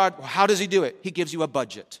way God, how does he do it? He gives you a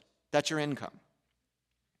budget. That's your income.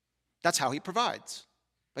 That's how he provides,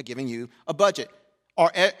 by giving you a budget.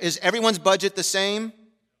 Is everyone's budget the same?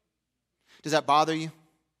 Does that bother you?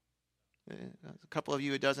 A couple of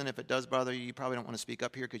you, it doesn't. If it does bother you, you probably don't want to speak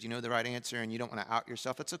up here because you know the right answer and you don't want to out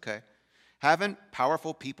yourself. That's okay. Haven't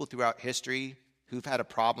powerful people throughout history who've had a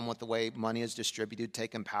problem with the way money is distributed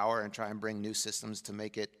taken power and try and bring new systems to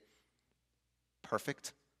make it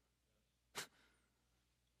perfect?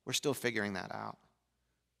 We're still figuring that out.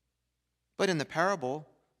 But in the parable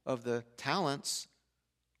of the talents,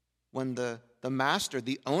 when the master,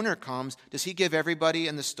 the owner comes, does he give everybody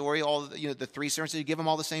in the story, all the three servants, does he give them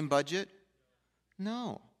all the same budget?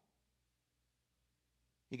 No.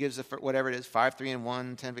 He gives whatever it is, 5, 3, and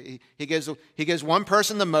 1, 10. He gives one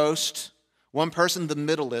person the most, one person the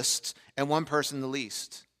middlest, and one person the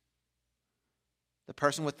least. The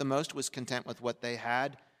person with the most was content with what they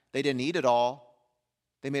had. They didn't eat it all.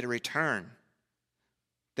 They made a return.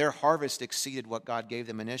 Their harvest exceeded what God gave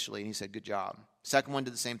them initially, and he said, good job. Second one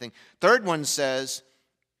did the same thing. Third one says,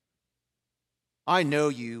 I know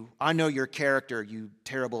you. I know your character, you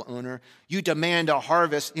terrible owner. You demand a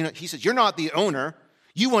harvest. He says, you're not the owner.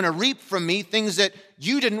 You want to reap from me things that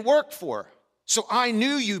you didn't work for. So I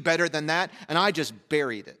knew you better than that, and I just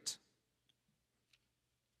buried it.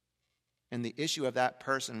 And the issue of that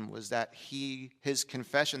person was that his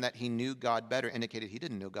confession that he knew God better indicated he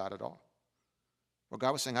didn't know God at all. Well,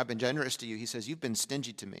 God was saying, I've been generous to you. He says, you've been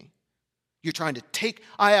stingy to me. You're trying to take,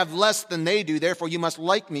 I have less than they do, therefore you must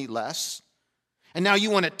like me less. And now you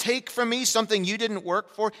want to take from me something you didn't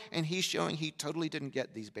work for? And he's showing he totally didn't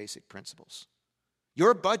get these basic principles.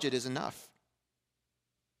 Your budget is enough.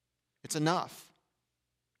 It's enough.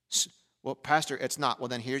 Well, Pastor, it's not. Well,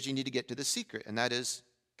 then you need to get to the secret, and that is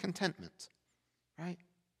contentment, right?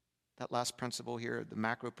 That last principle here, the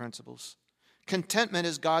macro principles. Contentment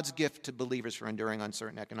is God's gift to believers for enduring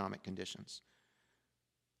uncertain economic conditions.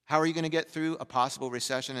 How are you going to get through a possible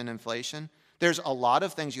recession and inflation? There's a lot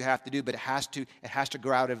of things you have to do, but it has to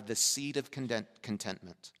grow out of the seed of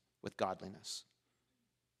contentment with godliness.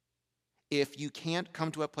 If you can't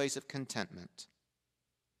come to a place of contentment,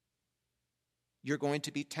 you're going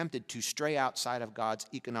to be tempted to stray outside of God's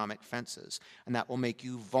economic fences, and that will make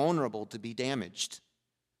you vulnerable to be damaged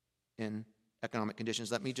in economic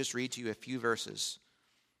conditions. Let me just read to you a few verses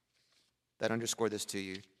that underscore this to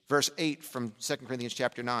you. Verse 8 from 2 Corinthians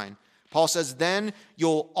chapter 9. Paul says, then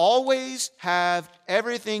you'll always have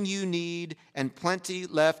everything you need and plenty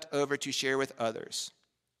left over to share with others.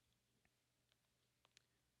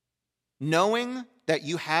 Knowing that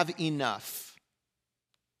you have enough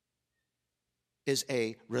is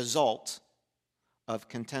a result of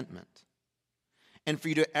contentment. And for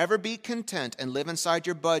you to ever be content and live inside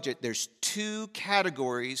your budget, there's two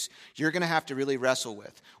categories you're going to have to really wrestle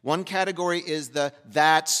with. One category is the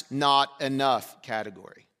that's not enough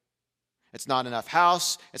category. It's not enough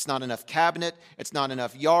house, it's not enough cabinet, it's not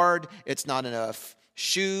enough yard, it's not enough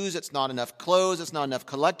shoes, it's not enough clothes, it's not enough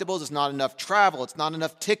collectibles, it's not enough travel, it's not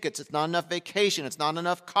enough tickets, it's not enough vacation, it's not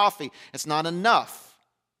enough coffee, it's not enough.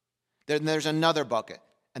 Then there's another bucket,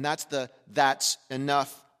 and that's the that's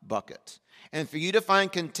enough bucket. And for you to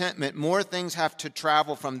find contentment, more things have to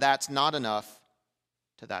travel from that's not enough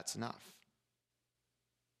to that's enough.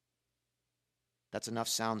 That's enough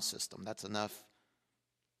sound system. That's enough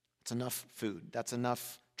food. That's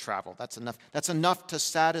enough travel. That's enough to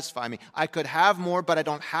satisfy me. I could have more, but I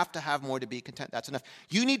don't have to have more to be content. That's enough.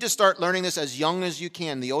 You need to start learning this as young as you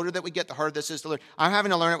can. The older that we get, the harder this is to learn. I'm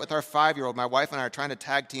having to learn it with our 5-year-old. My wife and I are trying to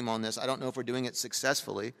tag team on this. I don't know if we're doing it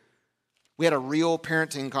successfully. We had a real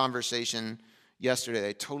parenting conversation yesterday.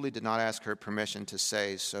 I totally did not ask her permission to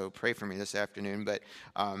say, so pray for me this afternoon. But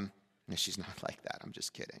she's not like that. I'm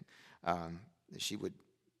just kidding. She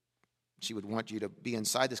would want you to be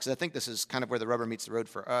inside this, because I think this is kind of where the rubber meets the road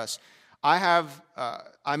for us.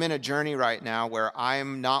 I'm in a journey right now where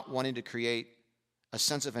I'm not wanting to create a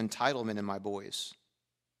sense of entitlement in my boys.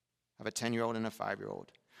 I have a 10-year-old and a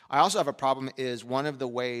 5-year-old. I also have a problem is one of the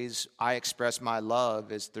ways I express my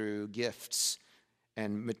love is through gifts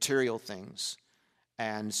and material things.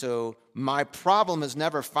 And so my problem is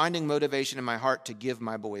never finding motivation in my heart to give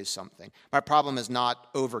my boys something. My problem is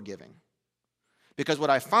not overgiving. Because what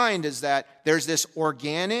I find is that there's this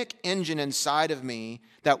organic engine inside of me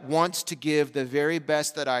that wants to give the very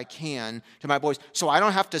best that I can to my boys. So I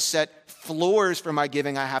don't have to set floors for my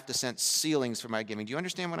giving. I have to set ceilings for my giving. Do you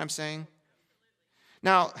understand what I'm saying?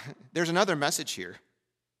 Now, there's another message here.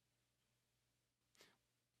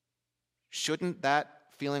 Shouldn't that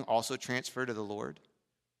feeling also transfer to the Lord?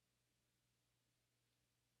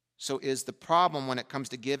 So is the problem when it comes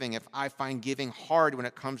to giving, if I find giving hard when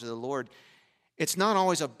it comes to the Lord, It's not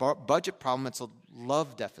always a budget problem, it's a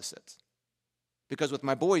love deficit. Because with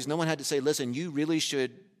my boys, no one had to say, listen, you really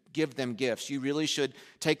should give them gifts. You really should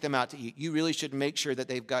take them out to eat. You really should make sure that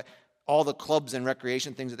they've got all the clubs and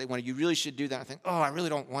recreation things that they want. You really should do that. I think, I really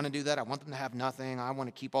don't want to do that. I want them to have nothing. I want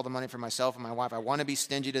to keep all the money for myself and my wife. I want to be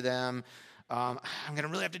stingy to them. I'm going to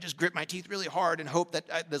really have to just grit my teeth really hard and hope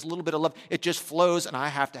that there's a little bit of love. It just flows, and I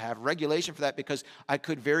have to have regulation for that because I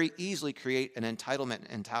could very easily create an entitlement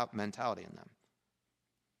mentality in them.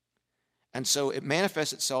 And so it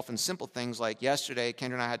manifests itself in simple things like yesterday,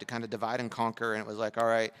 Kendra and I had to kind of divide and conquer, and it was like, all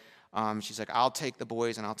right, she's like, I'll take the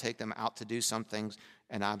boys and I'll take them out to do some things.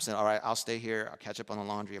 And I'm saying, all right, I'll stay here. I'll catch up on the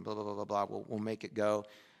laundry and blah, blah, blah, blah, blah. We'll make it go.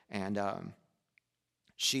 And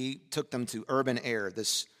she took them to Urban Air.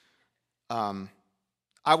 This,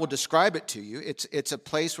 I will describe it to you. It's a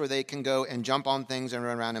place where they can go and jump on things and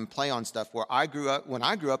run around and play on stuff. When I grew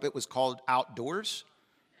up, it was called Outdoors.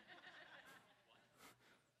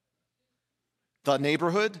 The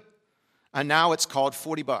neighborhood, and now it's called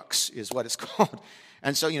 $40 is what it's called.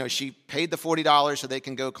 And so, she paid the $40 so they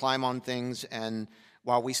can go climb on things, and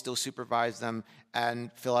while we still supervise them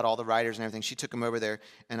and fill out all the riders and everything, she took them over there,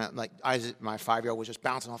 and Isaac, my 5-year-old, was just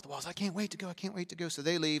bouncing off the walls. I can't wait to go. So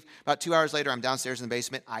they leave. About 2 hours later, I'm downstairs in the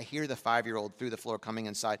basement. I hear the 5-year-old through the floor coming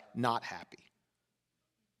inside, not happy.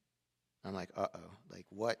 I'm like, like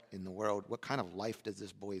what in the world? What kind of life does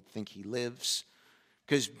this boy think he lives?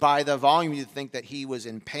 Because by the volume, you'd think that he was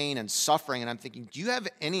in pain and suffering. And I'm thinking, do you have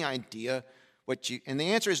any idea what you... And the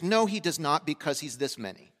answer is no, he does not, because he's this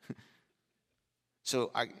many.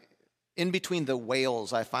 So in between the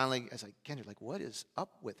wails, I was like, Kendra, what is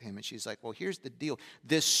up with him? And she's like, well, here's the deal.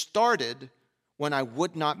 This started when I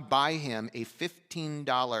would not buy him a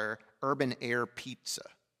 $15 Urban Air pizza.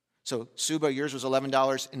 So, Suba, yours was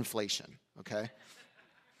 $11, inflation, okay?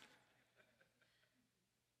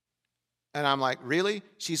 And I'm like, really?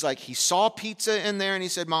 She's like, he saw pizza in there, and he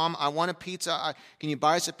said, Mom, I want a pizza. Can you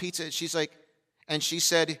buy us a pizza? She's like, and she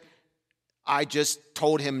said, I just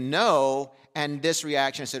told him no, and this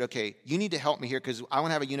reaction, I said, okay, you need to help me here because I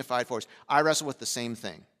want to have a unified force. I wrestle with the same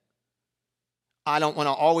thing. I don't want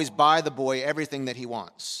to always buy the boy everything that he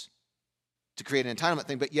wants to create an entitlement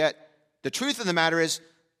thing, but yet the truth of the matter is,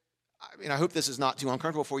 I hope this is not too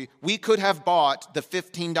uncomfortable for you, we could have bought the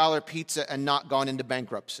 $15 pizza and not gone into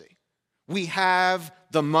bankruptcy. We have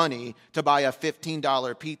the money to buy a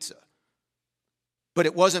 $15 pizza. But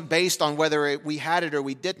it wasn't based on whether we had it or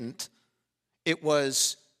we didn't. It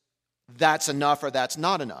was, that's enough or that's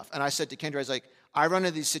not enough. And I said to Kendra, I was like, I run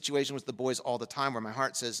into these situations with the boys all the time where my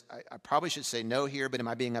heart says, I probably should say no here, but am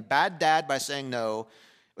I being a bad dad by saying no?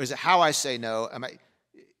 Or is it how I say no?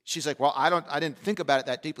 She's like, well, I didn't think about it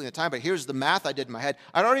that deeply at the time, but here's the math I did in my head.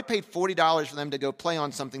 I'd already paid $40 for them to go play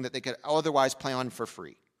on something that they could otherwise play on for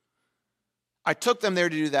free. I took them there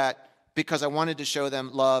to do that because I wanted to show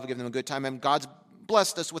them love, give them a good time, and God's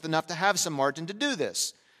blessed us with enough to have some margin to do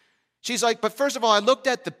this. She's like, but first of all, I looked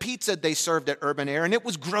at the pizza they served at Urban Air, and it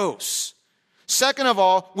was gross. Second of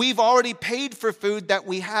all, we've already paid for food that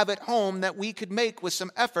we have at home that we could make with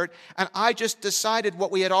some effort, and I just decided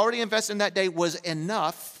what we had already invested in that day was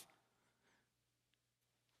enough.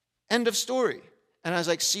 End of story. And I was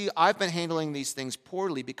like, see, I've been handling these things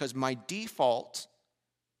poorly because my default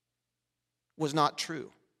was not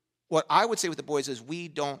true. What I would say with the boys is we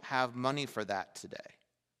don't have money for that today.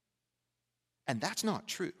 And that's not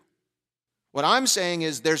true. What I'm saying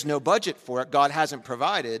is there's no budget for it. God hasn't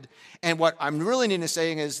provided. And what I'm really needing to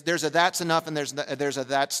say is there's a that's enough and there's a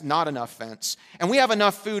that's not enough fence. And we have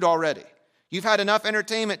enough food already. You've had enough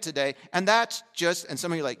entertainment today. And that's just, and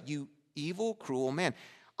some of you are like, you evil, cruel man.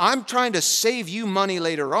 I'm trying to save you money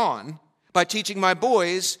later on by teaching my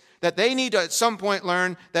boys that they need to at some point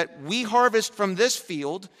learn that we harvest from this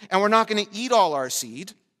field and we're not going to eat all our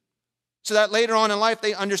seed, so that later on in life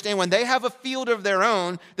they understand when they have a field of their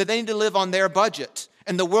own that they need to live on their budget.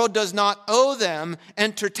 And the world does not owe them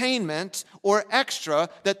entertainment or extra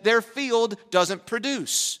that their field doesn't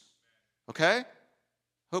produce. Okay?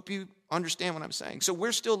 Hope you understand what I'm saying. So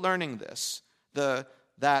we're still learning this.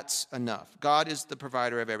 That's enough. God is the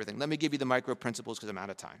provider of everything. Let me give you the micro principles because I'm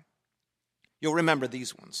out of time. You'll remember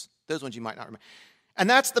these ones. Those ones you might not remember. And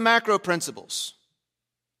that's the macro principles.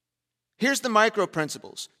 Here's the micro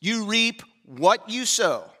principles. You reap what you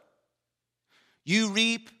sow. You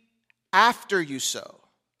reap after you sow.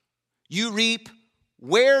 You reap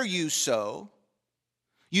where you sow.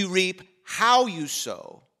 You reap how you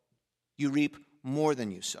sow. You reap more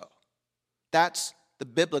than you sow. That's the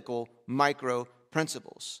biblical micro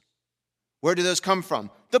principles. Where do those come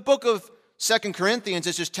from? The book of 2 Corinthians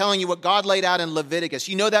is just telling you what God laid out in Leviticus.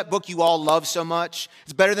 You know that book you all love so much?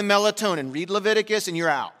 It's better than melatonin. Read Leviticus and you're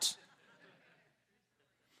out.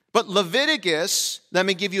 But Leviticus, let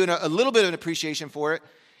me give you a little bit of an appreciation for it.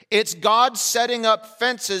 It's God setting up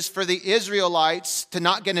fences for the Israelites to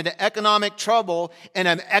not get into economic trouble in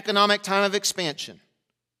an economic time of expansion.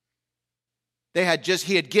 He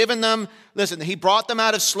had given them, listen, he brought them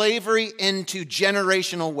out of slavery into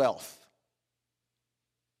generational wealth.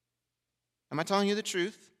 Am I telling you the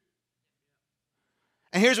truth?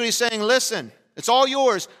 And here's what he's saying, listen, it's all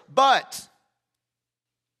yours, but,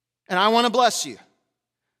 and I want to bless you,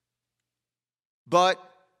 but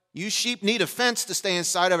you sheep need a fence to stay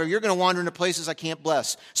inside of, or you're going to wander into places I can't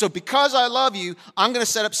bless. So because I love you, I'm going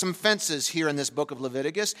to set up some fences here in this book of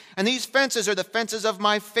Leviticus. And these fences are the fences of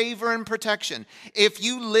my favor and protection. If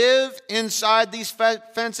you live inside these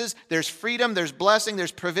fences, there's freedom, there's blessing,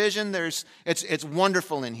 there's provision, it's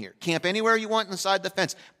wonderful in here. Camp anywhere you want inside the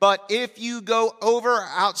fence. But if you go over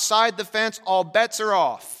outside the fence, all bets are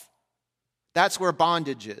off. That's where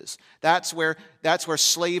bondage is. That's where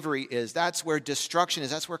slavery is. That's where destruction is.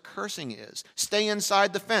 That's where cursing is. Stay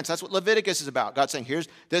inside the fence. That's what Leviticus is about. God's saying,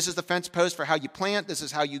 this is the fence post for how you plant. This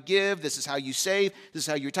is how you give. This is how you save. This is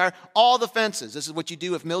how you retire. All the fences. This is what you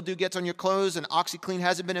do if mildew gets on your clothes and OxyClean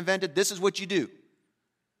hasn't been invented. This is what you do.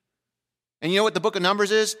 And you know what the book of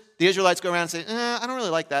Numbers is? The Israelites go around and say, I don't really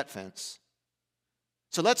like that fence.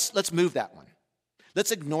 So let's move that one.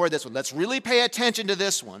 Let's ignore this one. Let's really pay attention to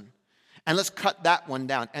this one. And let's cut that one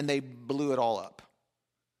down. And they blew it all up.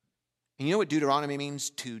 And you know what Deuteronomy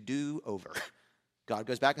means? To do over. God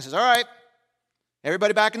goes back and says, all right,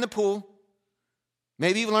 everybody back in the pool.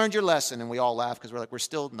 Maybe you've learned your lesson. And we all laugh because we're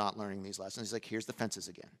still not learning these lessons. He's like, here's the fences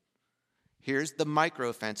again. Here's the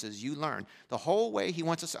micro fences you learn. The whole way he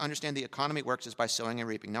wants us to understand the economy works is by sowing and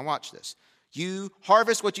reaping. Now watch this. You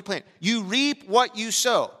harvest what you plant. You reap what you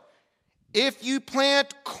sow. If you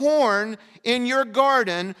plant corn in your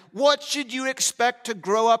garden, what should you expect to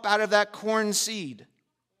grow up out of that corn seed?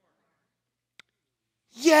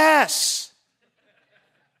 Yes.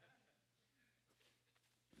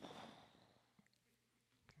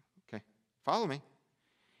 Okay, follow me.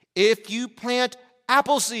 If you plant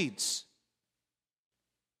apple seeds,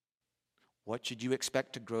 what should you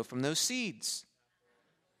expect to grow from those seeds?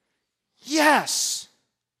 Yes.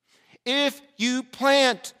 If you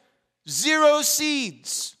plant 0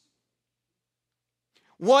 seeds,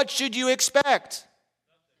 what should you expect?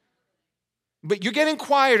 But you're getting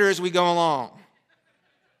quieter as we go along.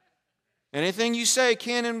 Anything you say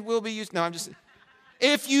can and will be used. No, I'm just.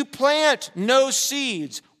 If you plant no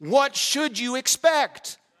seeds, what should you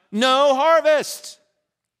expect? No harvest.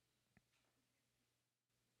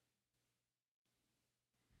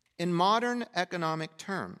 In modern economic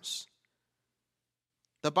terms,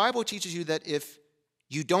 the Bible teaches you that if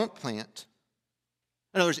you don't plant,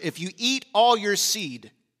 in other words, if you eat all your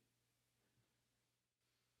seed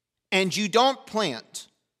and you don't plant,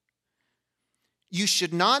 you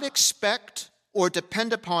should not expect or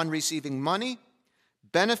depend upon receiving money,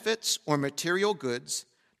 benefits, or material goods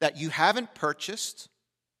that you haven't purchased,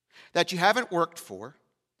 that you haven't worked for,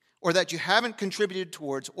 or that you haven't contributed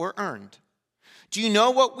towards or earned. Do you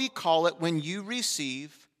know what we call it when you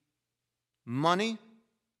receive money,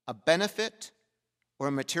 a benefit, or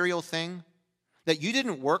a material thing that you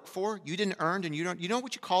didn't work for, you didn't earn, and you know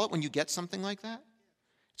what you call it when you get something like that?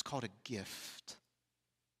 It's called a gift.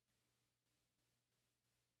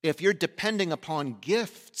 If you're depending upon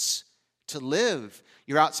gifts to live,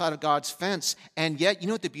 you're outside of God's fence. And yet, you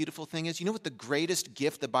know what the beautiful thing is? You know what the greatest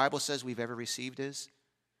gift the Bible says we've ever received is?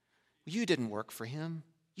 You didn't work for him.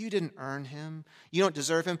 You didn't earn him. You don't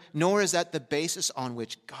deserve him. Nor is that the basis on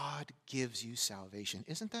which God gives you salvation.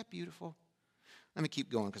 Isn't that beautiful? Let me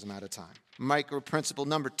keep going because I'm out of time. Micro principle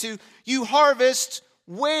number 2. You harvest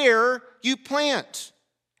where you plant.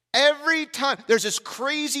 Every time. There's this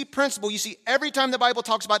crazy principle. You see, every time the Bible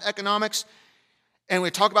talks about economics and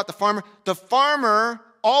we talk about the farmer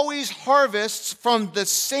always harvests from the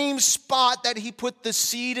same spot that he put the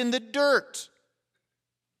seed in the dirt.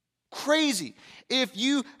 Crazy. If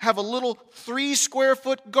you have a little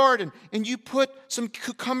 3-square-foot garden and you put some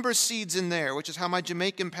cucumber seeds in there, which is how my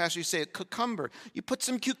Jamaican pastors say it, cucumber. You put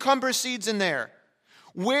some cucumber seeds in there.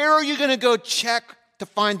 Where are you going to go check to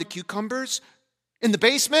find the cucumbers? In the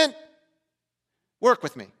basement? Work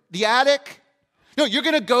with me. The attic? No, you're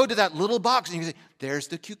going to go to that little box and you say, there's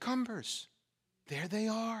the cucumbers. There they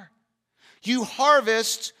are. You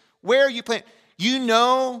harvest where you plant. You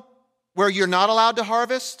know where you're not allowed to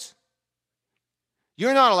harvest?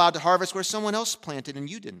 You're not allowed to harvest where someone else planted and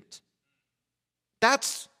you didn't.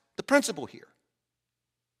 That's the principle here.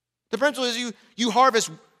 The principle is you harvest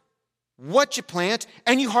what you plant,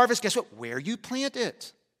 and you harvest, guess what? Where you plant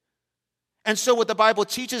it. And so what the Bible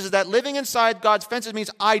teaches is that living inside God's fences means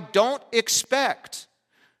I don't expect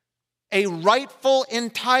a rightful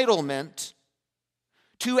entitlement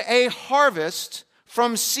to a harvest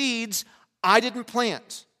from seeds I didn't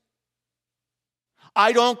plant.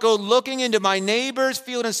 I don't go looking into my neighbor's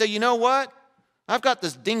field and say, you know what? I've got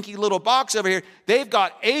this dinky little box over here. They've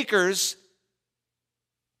got acres.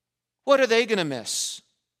 What are they going to miss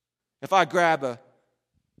if I grab a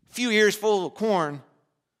few ears full of corn?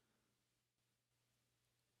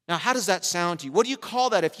 Now, how does that sound to you? What do you call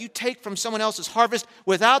that if you take from someone else's harvest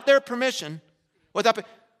without their permission?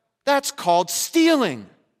 That's called stealing,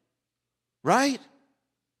 right?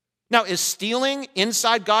 Now, is stealing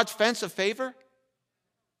inside God's fence of favor?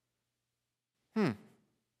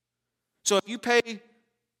 So if you pay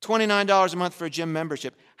 $29 a month for a gym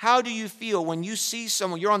membership, how do you feel when you see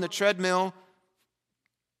someone, you're on the treadmill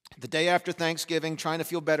the day after Thanksgiving trying to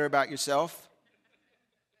feel better about yourself?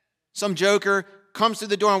 Some joker comes through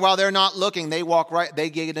the door, and while they're not looking, they walk right, they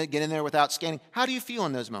get in there without scanning. How do you feel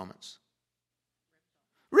in those moments?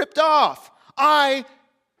 Ripped off.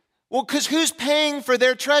 Because who's paying for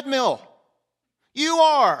their treadmill? You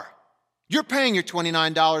are. You're paying your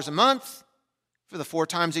 $29 a month for the 4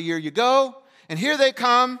 times a year you go, and here they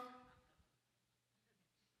come.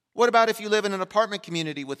 What about if you live in an apartment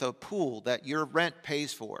community with a pool that your rent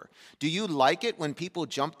pays for? Do you like it when people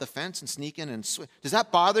jump the fence and sneak in and swim? Does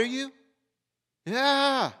that bother you?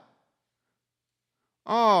 Yeah.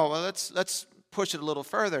 Oh, well, let's push it a little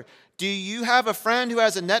further. Do you have a friend who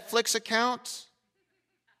has a Netflix account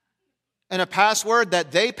and a password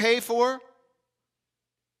that they pay for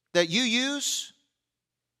that you use?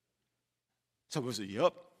 So was it,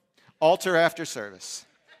 yep. Altar after service.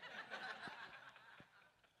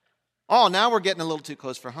 Oh, now we're getting a little too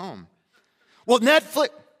close for home. Well,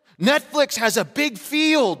 Netflix has a big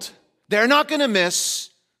field. They're not going to miss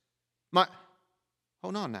my...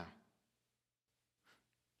 Hold on now.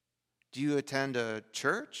 Do you attend a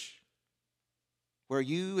church where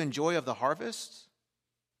you enjoy of the harvest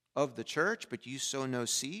of the church, but you sow no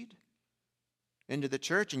seed into the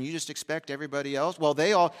church, and you just expect everybody else? Well, they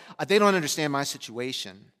don't understand my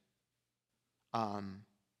situation.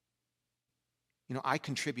 I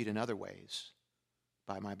contribute in other ways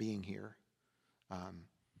by my being here.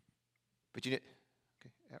 But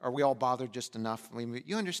are we all bothered just enough? I mean,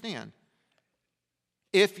 you understand.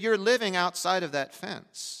 If you're living outside of that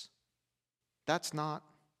fence, that's not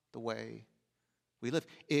the way we live.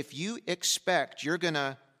 If you expect you're going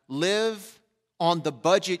to live on the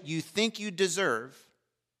budget you think you deserve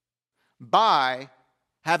by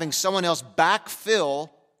having someone else backfill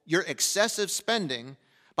your excessive spending,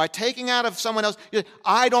 by taking out of someone else,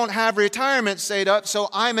 I don't have retirement saved up, so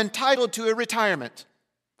I'm entitled to a retirement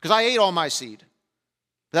because I ate all my seed.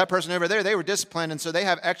 That person over there, they were disciplined, and so they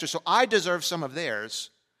have extra, so I deserve some of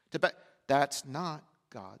theirs. That's not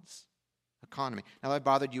God's economy. Now, that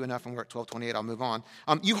bothered you enough, and we're at 12:28. I'll move on.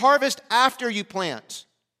 You harvest after you plant.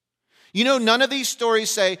 None of these stories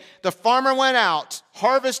say the farmer went out,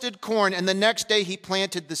 harvested corn, and the next day he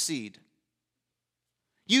planted the seed.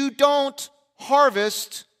 You don't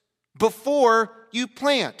harvest before you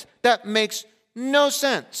plant. That makes no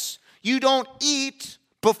sense. You don't eat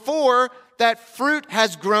before that fruit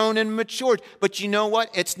has grown and matured. But you know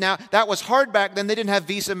what? That was hard back then. They didn't have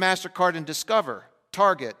Visa, MasterCard, and Discover,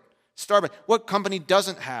 Target, Starbucks. What company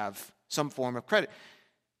doesn't have some form of credit?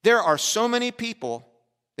 There are so many people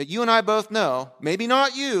that you and I both know, maybe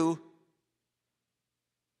not you,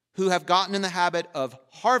 who have gotten in the habit of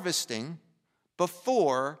harvesting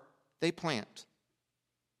before they plant.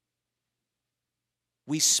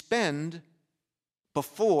 We spend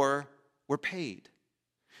before we're paid.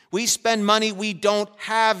 We spend money we don't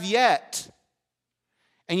have yet.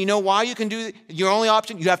 And you know why you can do your only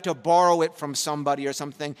option? You have to borrow it from somebody or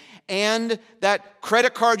something. And that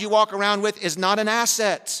credit card you walk around with is not an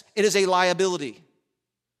asset. It is a liability.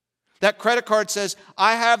 That credit card says,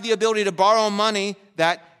 I have the ability to borrow money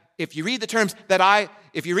that if you read the terms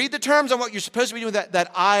on what you're supposed to be doing,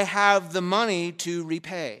 that I have the money to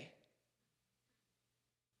repay.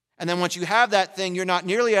 And then once you have that thing, you're not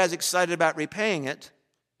nearly as excited about repaying it.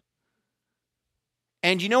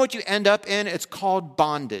 And you know what you end up in? It's called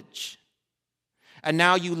bondage. And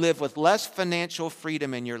now you live with less financial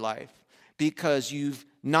freedom in your life because you've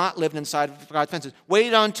not lived inside of God's fences.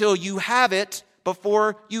 Wait until you have it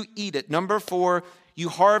before you eat it. Number 4, you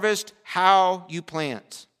harvest how you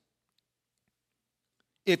plant.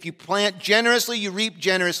 If you plant generously, you reap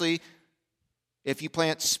generously. If you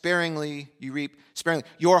plant sparingly, you reap sparingly.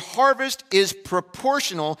 Your harvest is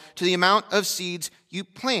proportional to the amount of seeds you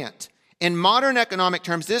plant. In modern economic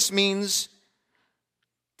terms, this means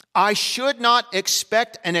I should not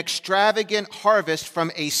expect an extravagant harvest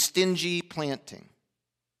from a stingy planting.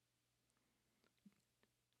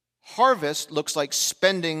 Harvest looks like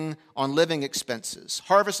spending on living expenses.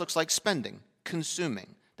 Harvest looks like spending,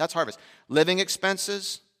 consuming. That's harvest. Living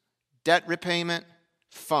expenses, debt repayment,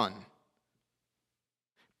 fun.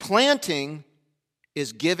 Planting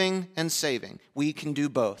is giving and saving. We can do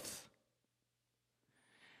both.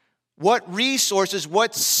 What resources,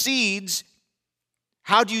 what seeds,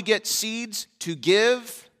 how do you get seeds to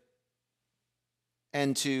give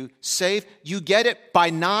and to save? You get it by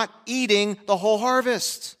not eating the whole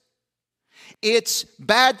harvest. It's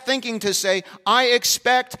bad thinking to say, I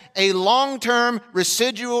expect a long-term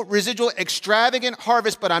residual extravagant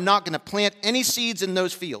harvest, but I'm not going to plant any seeds in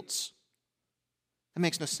those fields. That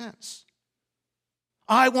makes no sense.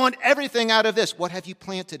 I want everything out of this. What have you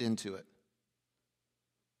planted into it?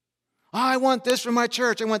 I want this from my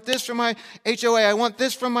church. I want this from my HOA. I want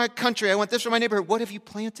this from my country. I want this from my neighborhood. What have you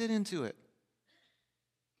planted into it?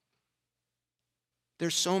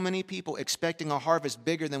 There's so many people expecting a harvest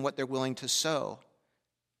bigger than what they're willing to sow.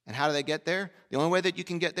 And how do they get there? The only way that you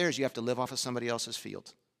can get there is you have to live off of somebody else's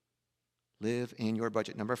field. Live in your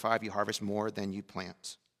budget. Number 5, you harvest more than you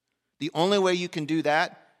plant. The only way you can do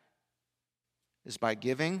that is by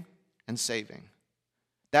giving and saving.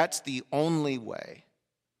 That's the only way.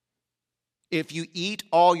 If you eat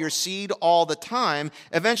all your seed all the time,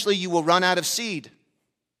 eventually you will run out of seed.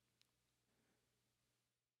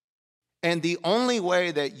 And the only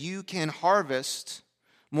way that you can harvest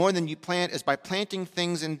more than you plant is by planting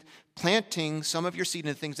things and planting some of your seed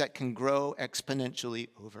into things that can grow exponentially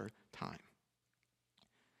over time.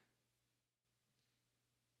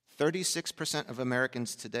 36% of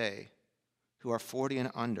Americans today who are 40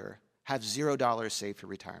 and under have $0 saved for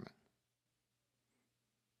retirement.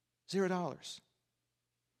 $0.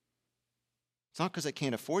 It's not because they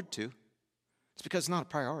can't afford to. It's because it's not a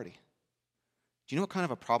priority. Do you know what kind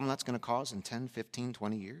of a problem that's going to cause in 10, 15,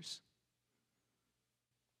 20 years?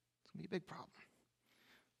 It's going to be a big problem.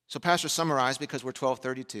 So Pastor summarized, because we're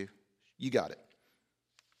 1232. You got it.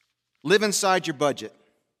 Live inside your budget.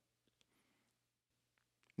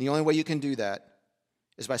 The only way you can do that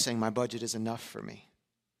is by saying, my budget is enough for me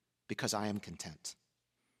because I am content.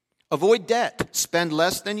 Avoid debt. Spend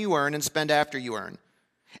less than you earn and spend after you earn.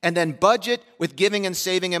 And then budget with giving and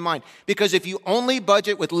saving in mind. Because if you only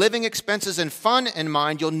budget with living expenses and fun in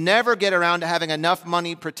mind, you'll never get around to having enough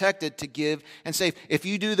money protected to give and save. If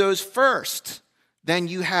you do those first, then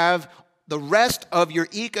you have the rest of your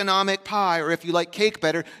economic pie, or if you like cake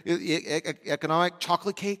better, economic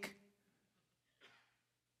chocolate cake.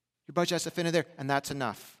 Your budget has to fit in there, and that's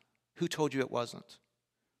enough. Who told you it wasn't?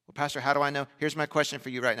 Well, Pastor, how do I know? Here's my question for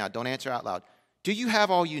you right now. Don't answer out loud. Do you have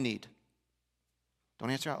all you need? Don't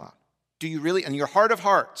answer out loud. Do you really, in your heart of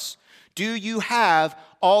hearts, do you have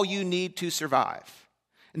all you need to survive?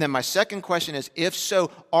 And then my second question is, if so,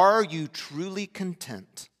 are you truly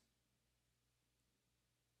content?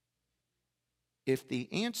 If the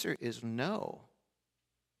answer is no,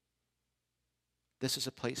 this is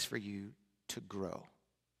a place for you to grow,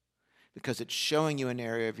 because it's showing you an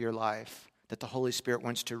area of your life that the Holy Spirit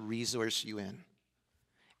wants to resource you in.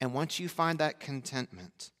 And once you find that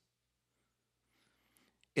contentment,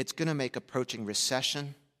 it's going to make approaching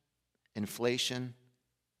recession, inflation,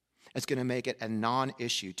 it's going to make it a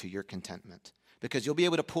non-issue to your contentment, because you'll be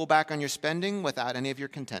able to pull back on your spending without any of your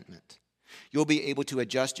contentment. You'll be able to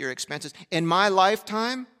adjust your expenses. In my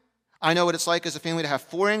lifetime, I know what it's like as a family to have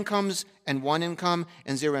 4 incomes and 1 income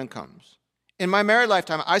and 0 incomes. In my married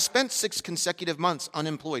lifetime, I spent 6 consecutive months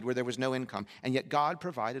unemployed where there was no income, and yet God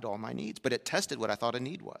provided all my needs, but it tested what I thought a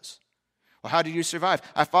need was. Well, how did you survive?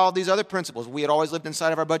 I followed these other principles. We had always lived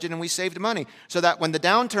inside of our budget, and we saved money so that when the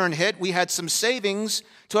downturn hit, we had some savings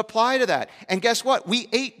to apply to that. And guess what? We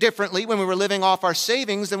ate differently when we were living off our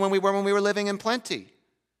savings than when we were living in plenty.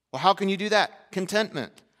 Well, how can you do that?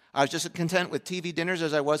 Contentment. I was just as content with TV dinners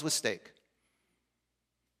as I was with steak.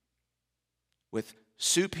 With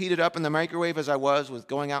soup heated up in the microwave as I was with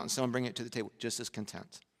going out and someone bringing it to the table. Just as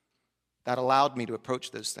content. That allowed me to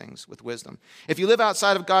approach those things with wisdom. If you live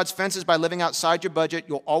outside of God's fences by living outside your budget,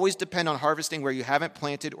 you'll always depend on harvesting where you haven't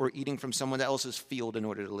planted or eating from someone else's field in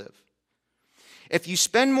order to live. If you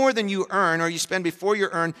spend more than you earn, or you spend before you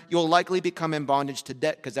earn, you'll likely become in bondage to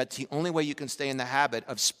debt, because that's the only way you can stay in the habit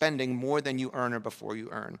of spending more than you earn or before you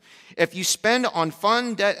earn. If you spend on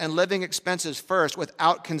fun, debt, and living expenses first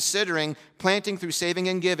without considering planting through saving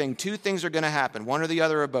and giving, 2 things are going to happen, one or the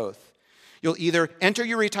other or both. You'll either enter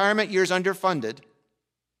your retirement years underfunded,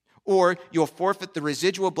 or you'll forfeit the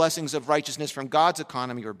residual blessings of righteousness from God's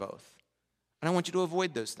economy, or both. And I want you to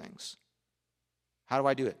avoid those things. How do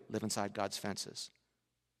I do it? Live inside God's fences.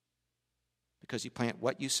 Because you plant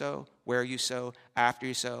what you sow, where you sow, after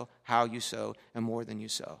you sow, how you sow, and more than you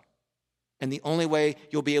sow. And the only way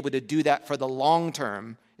you'll be able to do that for the long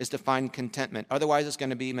term is to find contentment. Otherwise, it's going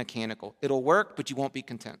to be mechanical. It'll work, but you won't be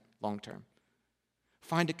content long term.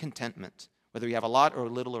 Find a contentment, whether you have a lot or a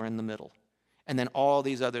little or in the middle. And then all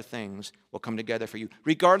these other things will come together for you,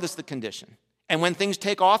 regardless of the condition. And when things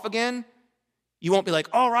take off again, you won't be like,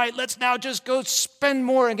 all right, let's now just go spend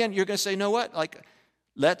more again. You're going to say, know what? Like,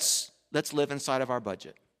 let's live inside of our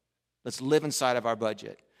budget. Let's live inside of our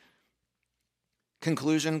budget.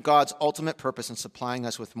 Conclusion, God's ultimate purpose in supplying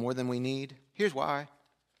us with more than we need. Here's why.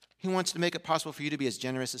 He wants to make it possible for you to be as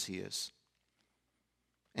generous as he is.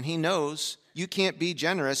 And he knows you can't be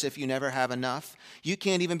generous if you never have enough. You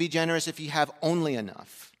can't even be generous if you have only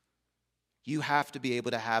enough. You have to be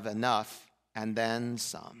able to have enough and then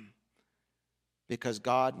some. Because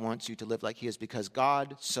God wants you to live like he is. Because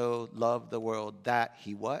God so loved the world that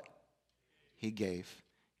he what? He gave.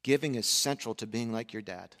 Giving is central to being like your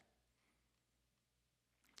dad.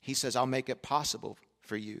 He says, I'll make it possible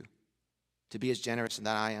for you to be as generous as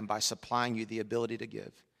I am by supplying you the ability to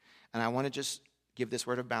give. And I want to just give this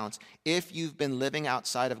word of balance. If you've been living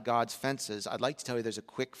outside of God's fences, I'd like to tell you there's a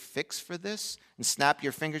quick fix for this. And snap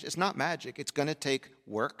your fingers. It's not magic. It's going to take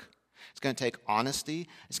work. It's going to take honesty.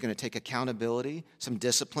 It's going to take accountability, some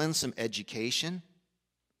discipline, some education.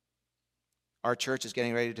 Our church is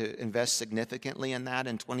getting ready to invest significantly in that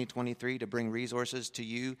in 2023 to bring resources to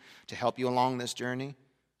you to help you along this journey.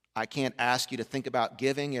 I can't ask you to think about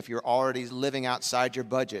giving if you're already living outside your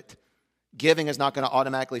budget. Giving is not going to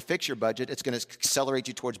automatically fix your budget. It's going to accelerate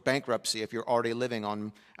you towards bankruptcy if you're already living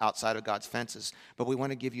on outside of God's fences. But we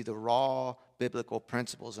want to give you the raw biblical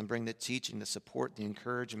principles and bring the teaching, the support, the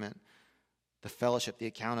encouragement, the fellowship, the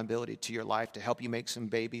accountability to your life to help you make some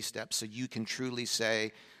baby steps so you can truly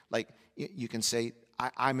say, like, you can say,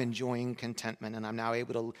 I'm enjoying contentment and I'm now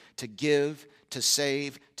able to give, to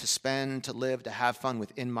save, to spend, to live, to have fun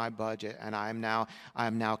within my budget. And I'm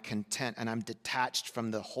now content and I'm detached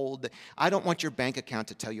from the whole. I don't want your bank account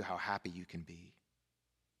to tell you how happy you can be.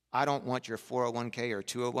 I don't want your 401k or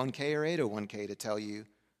 201k or 801k to tell you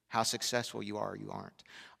how successful you are or you aren't.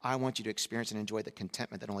 I want you to experience and enjoy the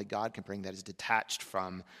contentment that only God can bring that is detached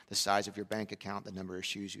from the size of your bank account, the number of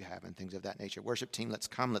shoes you have, and things of that nature. Worship team, let's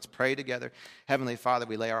come. Let's pray together. Heavenly Father,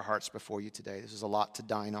 we lay our hearts before you today. This is a lot to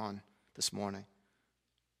dine on this morning.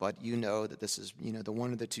 But you know that this is, the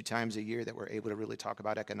one of the 2 times a year that we're able to really talk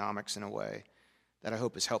about economics in a way that I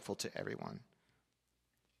hope is helpful to everyone.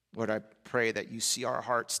 Lord, I pray that you see our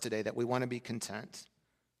hearts today, that we want to be content.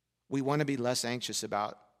 We want to be less anxious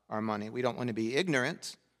about our money. We don't want to be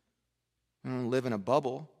ignorant. We don't live in a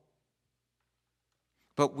bubble.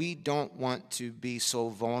 But we don't want to be so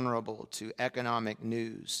vulnerable to economic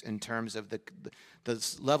news in terms of the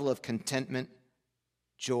level of contentment,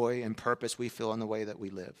 joy, and purpose we feel in the way that we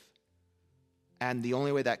live. And the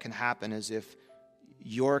only way that can happen is if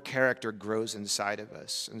your character grows inside of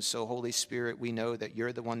us. And so, Holy Spirit, we know that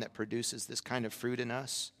you're the one that produces this kind of fruit in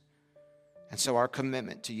us. And so our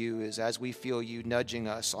commitment to you is, as we feel you nudging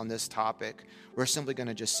us on this topic, we're simply going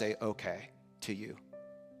to just say okay to you.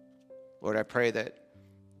 Lord, I pray that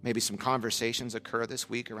maybe some conversations occur this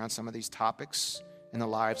week around some of these topics in the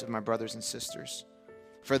lives of my brothers and sisters.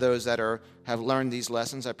 For those that have learned these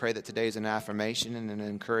lessons, I pray that today is an affirmation and an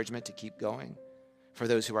encouragement to keep going. For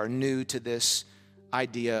those who are new to this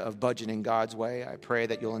idea of budgeting God's way, I pray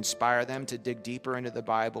that you'll inspire them to dig deeper into the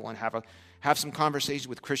Bible and have some conversations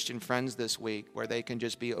with Christian friends this week where they can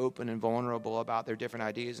just be open and vulnerable about their different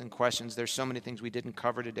ideas and questions. There's so many things we didn't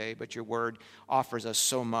cover today, but your word offers us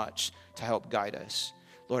so much to help guide us.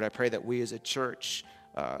 Lord, I pray that we as a church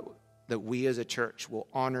will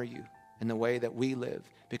honor you in the way that we live,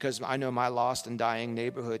 because I know my lost and dying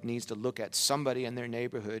neighborhood needs to look at somebody in their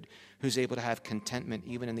neighborhood who's able to have contentment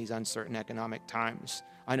even in these uncertain economic times.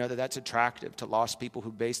 I know that that's attractive to lost people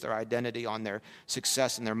who base their identity on their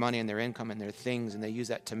success and their money and their income and their things, and they use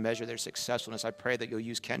that to measure their successfulness. I pray that you'll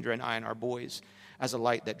use Kendra and I and our boys as a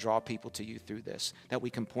light that draw people to you through this, that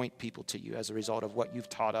we can point people to you as a result of what you've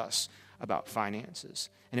taught us about finances.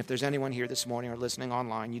 And if there's anyone here this morning or listening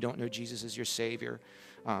online, you don't know Jesus as your Savior,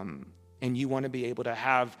 and you want to be able to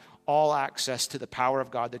have all access to the power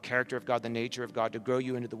of God, the character of God, the nature of God, to grow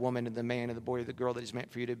you into the woman and the man and the boy or the girl that He's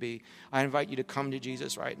meant for you to be, I invite you to come to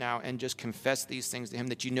Jesus right now and just confess these things to Him,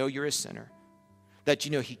 that you know you're a sinner, that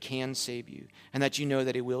you know he can save you, and that you know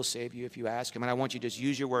that he will save you if you ask him. And I want you to just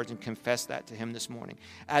use your words and confess that to him this morning.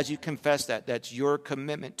 As you confess that, that's your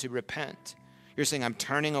commitment to repent. You're saying, I'm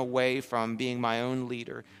turning away from being my own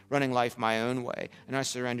leader, running life my own way, and I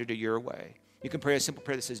surrender to your way. You can pray a simple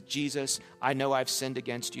prayer that says, Jesus, I know I've sinned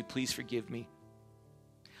against you. Please forgive me.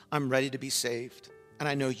 I'm ready to be saved. And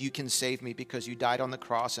I know you can save me because you died on the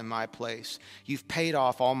cross in my place. You've paid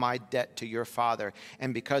off all my debt to your Father.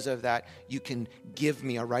 And because of that, you can give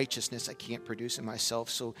me a righteousness I can't produce in myself.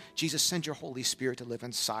 So Jesus, send your Holy Spirit to live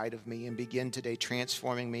inside of me and begin today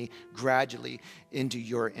transforming me gradually into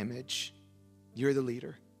your image. You're the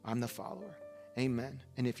leader. I'm the follower. Amen.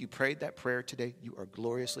 And if you prayed that prayer today, you are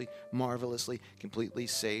gloriously, marvelously, completely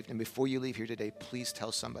saved. And before you leave here today, please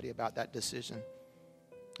tell somebody about that decision.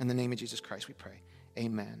 In the name of Jesus Christ, we pray.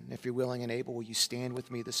 Amen. If you're willing and able, will you stand with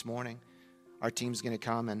me this morning? Our team's going to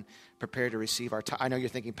come and prepare to receive our time. I know you're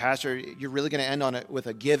thinking, Pastor, you're really going to end on it with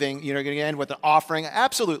a giving. You're going to end with an offering.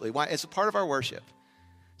 Absolutely. Why? It's a part of our worship.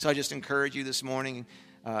 So I just encourage you this morning,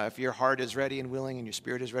 if your heart is ready and willing and your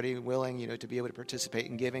spirit is ready and willing, to be able to participate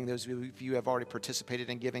in giving. Those of you who have already participated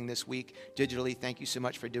in giving this week digitally, thank you so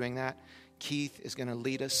much for doing that. Keith is going to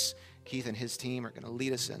lead us. Keith and his team are going to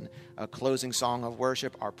lead us in a closing song of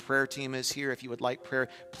worship. Our prayer team is here. If you would like prayer,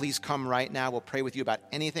 please come right now. We'll pray with you about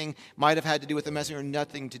anything might have had to do with the message or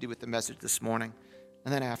nothing to do with the message this morning.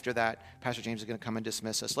 And then after that, Pastor James is going to come and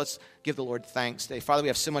dismiss us. Let's give the Lord thanks today. Father, we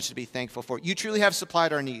have so much to be thankful for. You truly have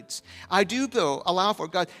supplied our needs. I do, though, allow for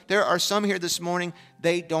God. There are some here this morning,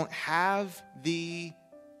 they don't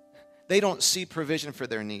see provision for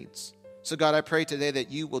their needs. So God, I pray today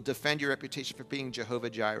that you will defend your reputation for being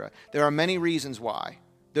Jehovah Jireh. There are many reasons why.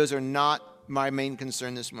 Those are not my main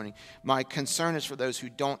concern this morning. My concern is for those who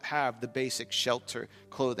don't have the basic shelter,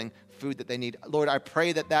 clothing, food that they need. Lord, I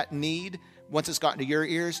pray that need, once it's gotten to your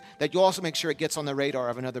ears, that you also make sure it gets on the radar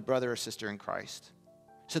of another brother or sister in Christ,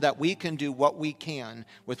 so that we can do what we can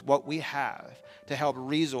with what we have to help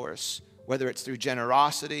resource, whether it's through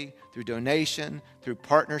generosity, through donation, through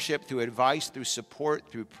partnership, through advice, through support,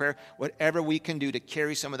 through prayer, whatever we can do to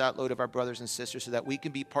carry some of that load of our brothers and sisters so that we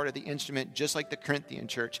can be part of the instrument, just like the Corinthian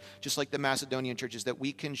church, just like the Macedonian churches, that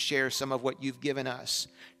we can share some of what you've given us.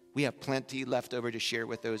 We have plenty left over to share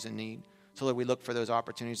with those in need. So Lord, we look for those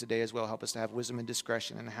opportunities today as well. Help us to have wisdom and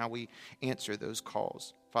discretion in how we answer those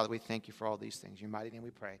calls. Father, we thank you for all these things. In your mighty name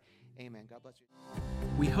we pray. Amen. God bless you.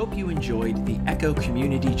 We hope you enjoyed the Echo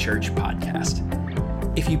Community Church podcast.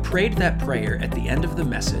 If you prayed that prayer at the end of the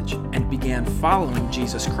message and began following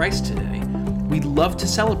Jesus Christ today, we'd love to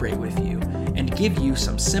celebrate with you and give you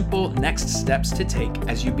some simple next steps to take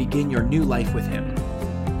as you begin your new life with Him.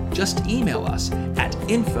 Just email us at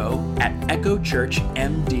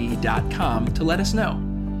info@echochurchmd.com to let us know.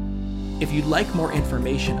 If you'd like more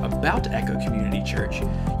information about Echo Community Church,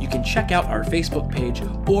 you can check out our Facebook page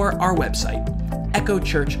or our website,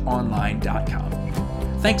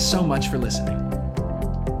 echochurchonline.com. Thanks so much for listening.